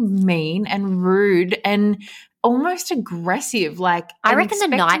fucking mean and rude and almost aggressive. I reckon the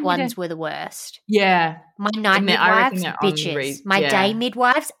night ones were the worst. Yeah. My night midwives, bitches. My day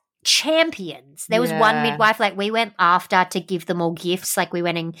midwives, champions. There was one midwife, we went after to give them all gifts. We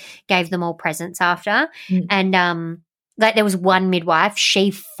went and gave them all presents after. And there was one midwife, she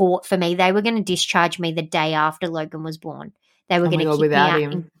fought for me. They were going to discharge me the day after Logan was born. They were going to kick me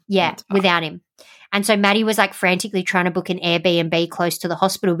out. Without him. And so Maddie was frantically trying to book an Airbnb close to the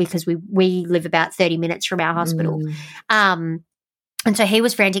hospital because we live about 30 minutes from our hospital. And so he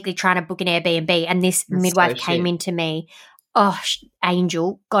was frantically trying to book an Airbnb, and this midwife came into me. Oh,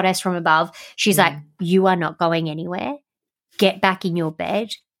 angel, goddess from above. She's like, you are not going anywhere. Get back in your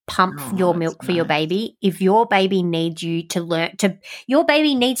bed. Pump your milk for your baby. If your baby needs you your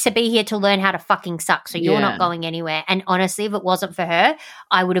baby needs to be here to learn how to fucking suck, so you're not going anywhere. And honestly, if it wasn't for her,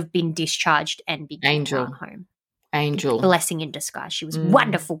 I would have been discharged and been gone home. Angel. Blessing in disguise. She was a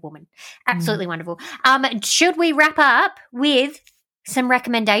wonderful woman. Absolutely wonderful. Should we wrap up with some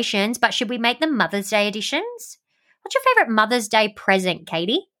recommendations, but should we make them Mother's Day editions? What's your favourite Mother's Day present,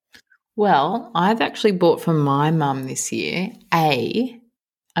 Katie? Well, I've actually bought for my mum this year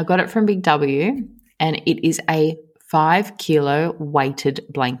I got it from Big W, and it is a 5 kilo weighted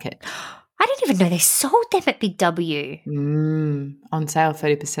blanket. I didn't even know they sold them at Big W. On sale,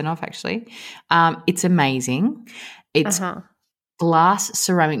 30% off actually. It's amazing. It's glass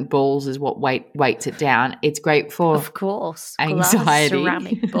ceramic balls is what weights it down. It's great for, of course, anxiety. Glass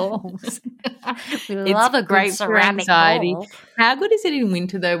ceramic balls. We love a good ceramic ball. How good is it in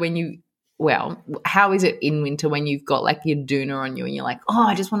winter though how is it in winter when you've got your doona on you and you're like, oh,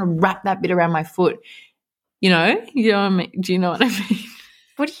 I just want to wrap that bit around my foot? You know what I mean? Do you know what I mean?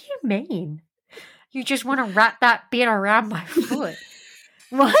 What do you mean? You just want to wrap that bit around my foot?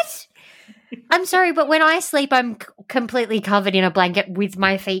 What? I'm sorry, but when I sleep, I'm completely covered in a blanket with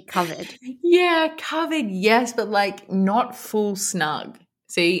my feet covered. Yeah, covered, yes, but not full snug.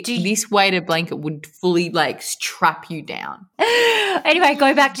 See, this weighted blanket would fully trap you down. Anyway,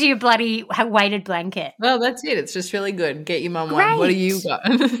 go back to your bloody weighted blanket. Well, that's it. It's just really good. Get your mum one. What do you got?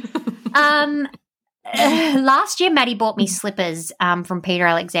 Last year, Maddie bought me slippers from Peter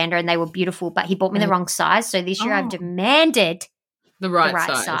Alexander, and they were beautiful, but he bought me the wrong size. So this year I've demanded the right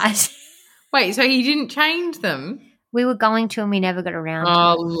size. Wait, so he didn't change them? We were going to, and we never got around to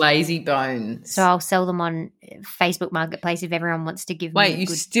Oh, lazy bones. So I'll sell them on Facebook Marketplace if everyone wants to give me a good Wait,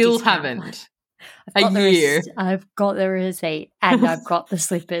 you still haven't? A year? I've got the receipt, and I've got the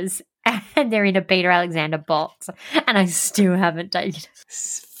slippers, and they're in a Peter Alexander box, and I still haven't taken it.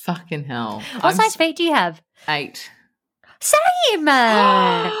 Fucking hell. What size feet do you have? 8. Same!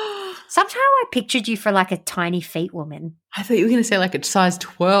 Somehow I pictured you for a tiny feet woman. I thought you were going to say a size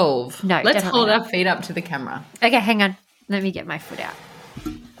 12. No, let's hold our feet up to the camera. Okay, hang on. Let me get my foot out.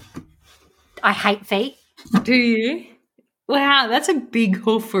 I hate feet. Do you? Wow, that's a big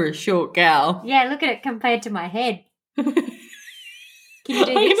hoof for a short gal. Yeah, look at it compared to my head. Can you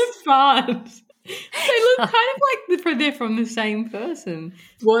do this? I'm gonna fart. They look kind of they're from the same person.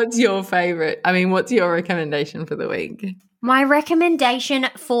 What's your favourite? What's your recommendation for the week? My recommendation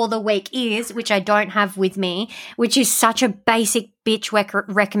for the week is, which I don't have with me, which is such a basic bitch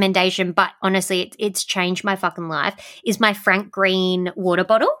recommendation, but honestly, it's changed my fucking life, is my Frank Green water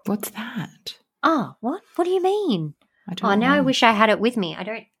bottle. What's that? Oh, what? What do you mean? I don't know. Now I wish I had it with me. I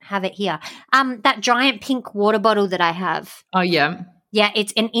don't have it here. That giant pink water bottle that I have. Oh, yeah. Yeah,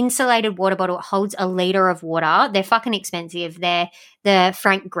 it's an insulated water bottle. It holds a litre of water. They're fucking expensive. They're the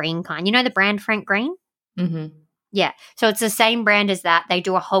Frank Green kind. You know the brand Frank Green? Mm-hmm. Yeah. So it's the same brand as that. They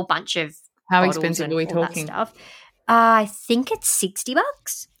do a whole bunch of How expensive are we talking? Stuff. I think it's $60.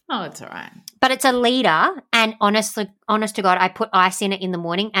 Oh, it's all right. But it's a litre, and honest to God, I put ice in it in the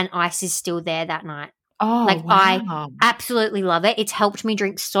morning, and ice is still there that night. Oh, wow. I absolutely love it. It's helped me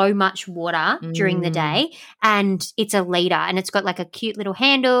drink so much water during the day, and it's a litre, and it's got a cute little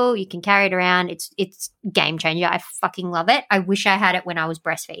handle. You can carry it around. It's game changer. I fucking love it. I wish I had it when I was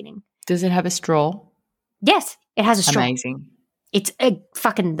breastfeeding. Does it have a straw? Yes, it has a straw. Amazing. It's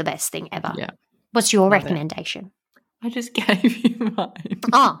fucking the best thing ever. Yeah. What's your recommendation? I just gave you mine.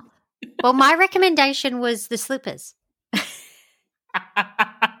 Oh, well, my recommendation was the slippers.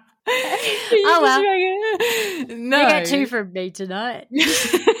 Oh, well. No. You get 2 from me tonight.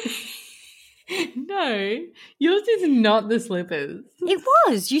 No, yours is not the slippers. It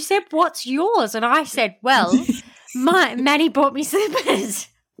was. You said, what's yours? And I said, well, Maddie bought me slippers.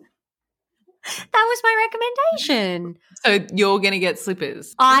 That was my recommendation. So you're going to get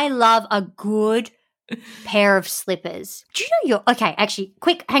slippers. I love a good pair of slippers. Do you know okay, actually,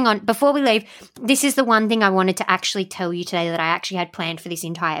 quick, hang on. Before we leave, this is the one thing I wanted to actually tell you today that I actually had planned for this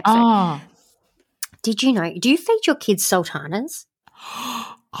entire episode. Oh. Did you know, do you feed your kids sultanas?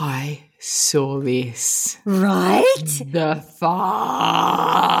 I saw this. Right? The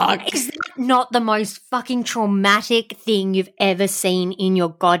fuck? Is that not the most fucking traumatic thing you've ever seen in your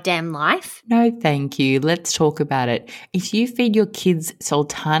goddamn life? No, thank you. Let's talk about it. If you feed your kids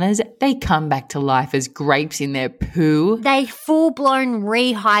sultanas, they come back to life as grapes in their poo. They full-blown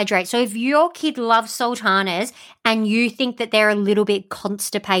rehydrate. So if your kid loves sultanas and you think that they're a little bit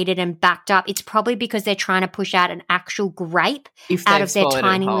constipated and backed up, it's probably because they're trying to push out an actual grape out of their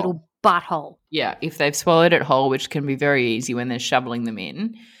tiny little butthole. Yeah, if they've swallowed it whole, which can be very easy when they're shoveling them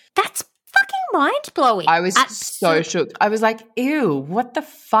in. That's fucking mind-blowing. I was so shook. I was like, ew, what the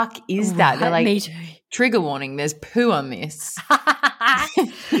fuck is that? They're like, me too. Trigger warning, there's poo on this.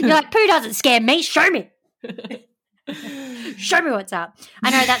 You're like, poo doesn't scare me. Show me. Show me what's up. I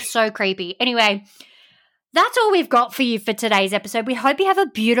know, that's so creepy. Anyway, that's all we've got for you for today's episode. We hope you have a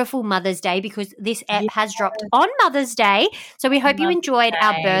beautiful Mother's Day because this ep has dropped on Mother's Day. So we hope you enjoyed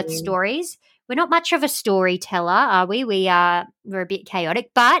our birth stories. We're not much of a storyteller, are we? We're a bit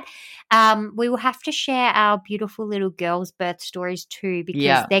chaotic, but we will have to share our beautiful little girls' birth stories too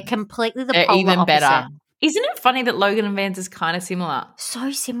because they're completely the polar even opposite. better. Isn't it funny that Logan and Vance is kind of similar?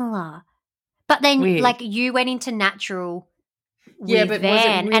 So similar. But then, like, you went into natural with but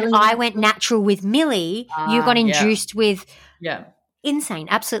Van, was it really and I went natural with Millie. You got induced with insane,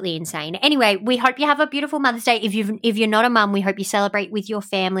 absolutely insane. Anyway, we hope you have a beautiful Mother's Day. If you're not a mum, we hope you celebrate with your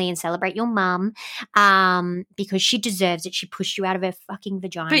family and celebrate your mum because she deserves it. She pushed you out of her fucking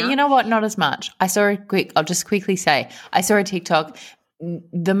vagina. But you know what? Not as much. I'll just quickly say, I saw a TikTok.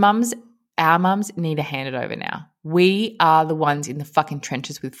 Our mums need to hand it over now. We are the ones in the fucking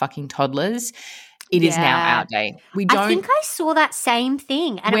trenches with fucking toddlers. It is now our day. I think I saw that same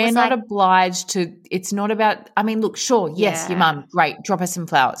thing. And we're it was not obliged to – it's not about – I mean, look, sure, yes, your mum, great, drop her some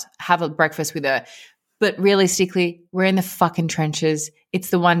flowers, have a breakfast with her. But realistically, we're in the fucking trenches. It's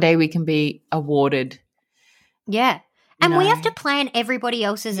the one day we can be awarded. Yeah. And we have to plan everybody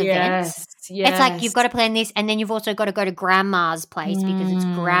else's events. Yes. It's like you've got to plan this and then you've also got to go to grandma's place because it's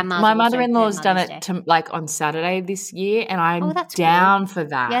grandma's. My mother-in-law's done it on Saturday this year and I'm down for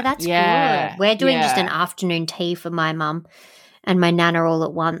that. Yeah, that's good. We're doing just an afternoon tea for my mum and my nana all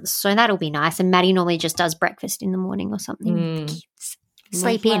at once. So that'll be nice. And Maddie normally just does breakfast in the morning or something.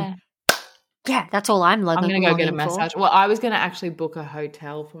 Sleep in. Yeah, that's all I'm looking for. I'm going to go get a massage. Well, I was going to actually book a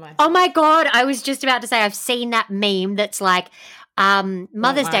hotel for myself. Oh, my God. I was just about to say I've seen that meme that's like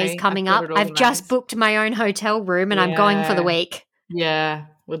Mother's Day is coming up. I've just booked my own hotel room and I'm going for the week. Yeah,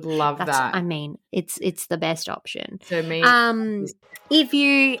 would love that. I mean, it's the best option. So me. If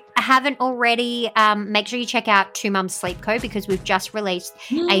you haven't already, make sure you check out Two Mums Sleep Co because we've just released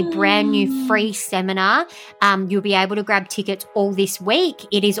a brand new free seminar. You'll be able to grab tickets all this week.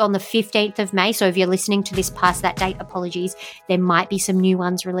 It is on the 15th of May. So if you're listening to this past that date, apologies. There might be some new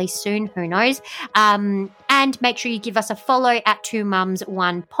ones released soon. Who knows? And make sure you give us a follow at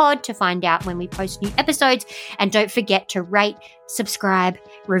 2mums1pod to find out when we post new episodes. And don't forget to rate, subscribe,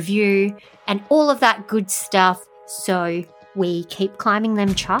 review, and all of that good stuff. So we keep climbing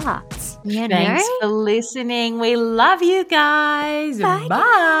them charts. Thanks for listening. We love you guys. Bye. Bye.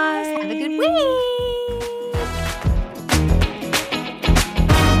 Guys. Have a good week.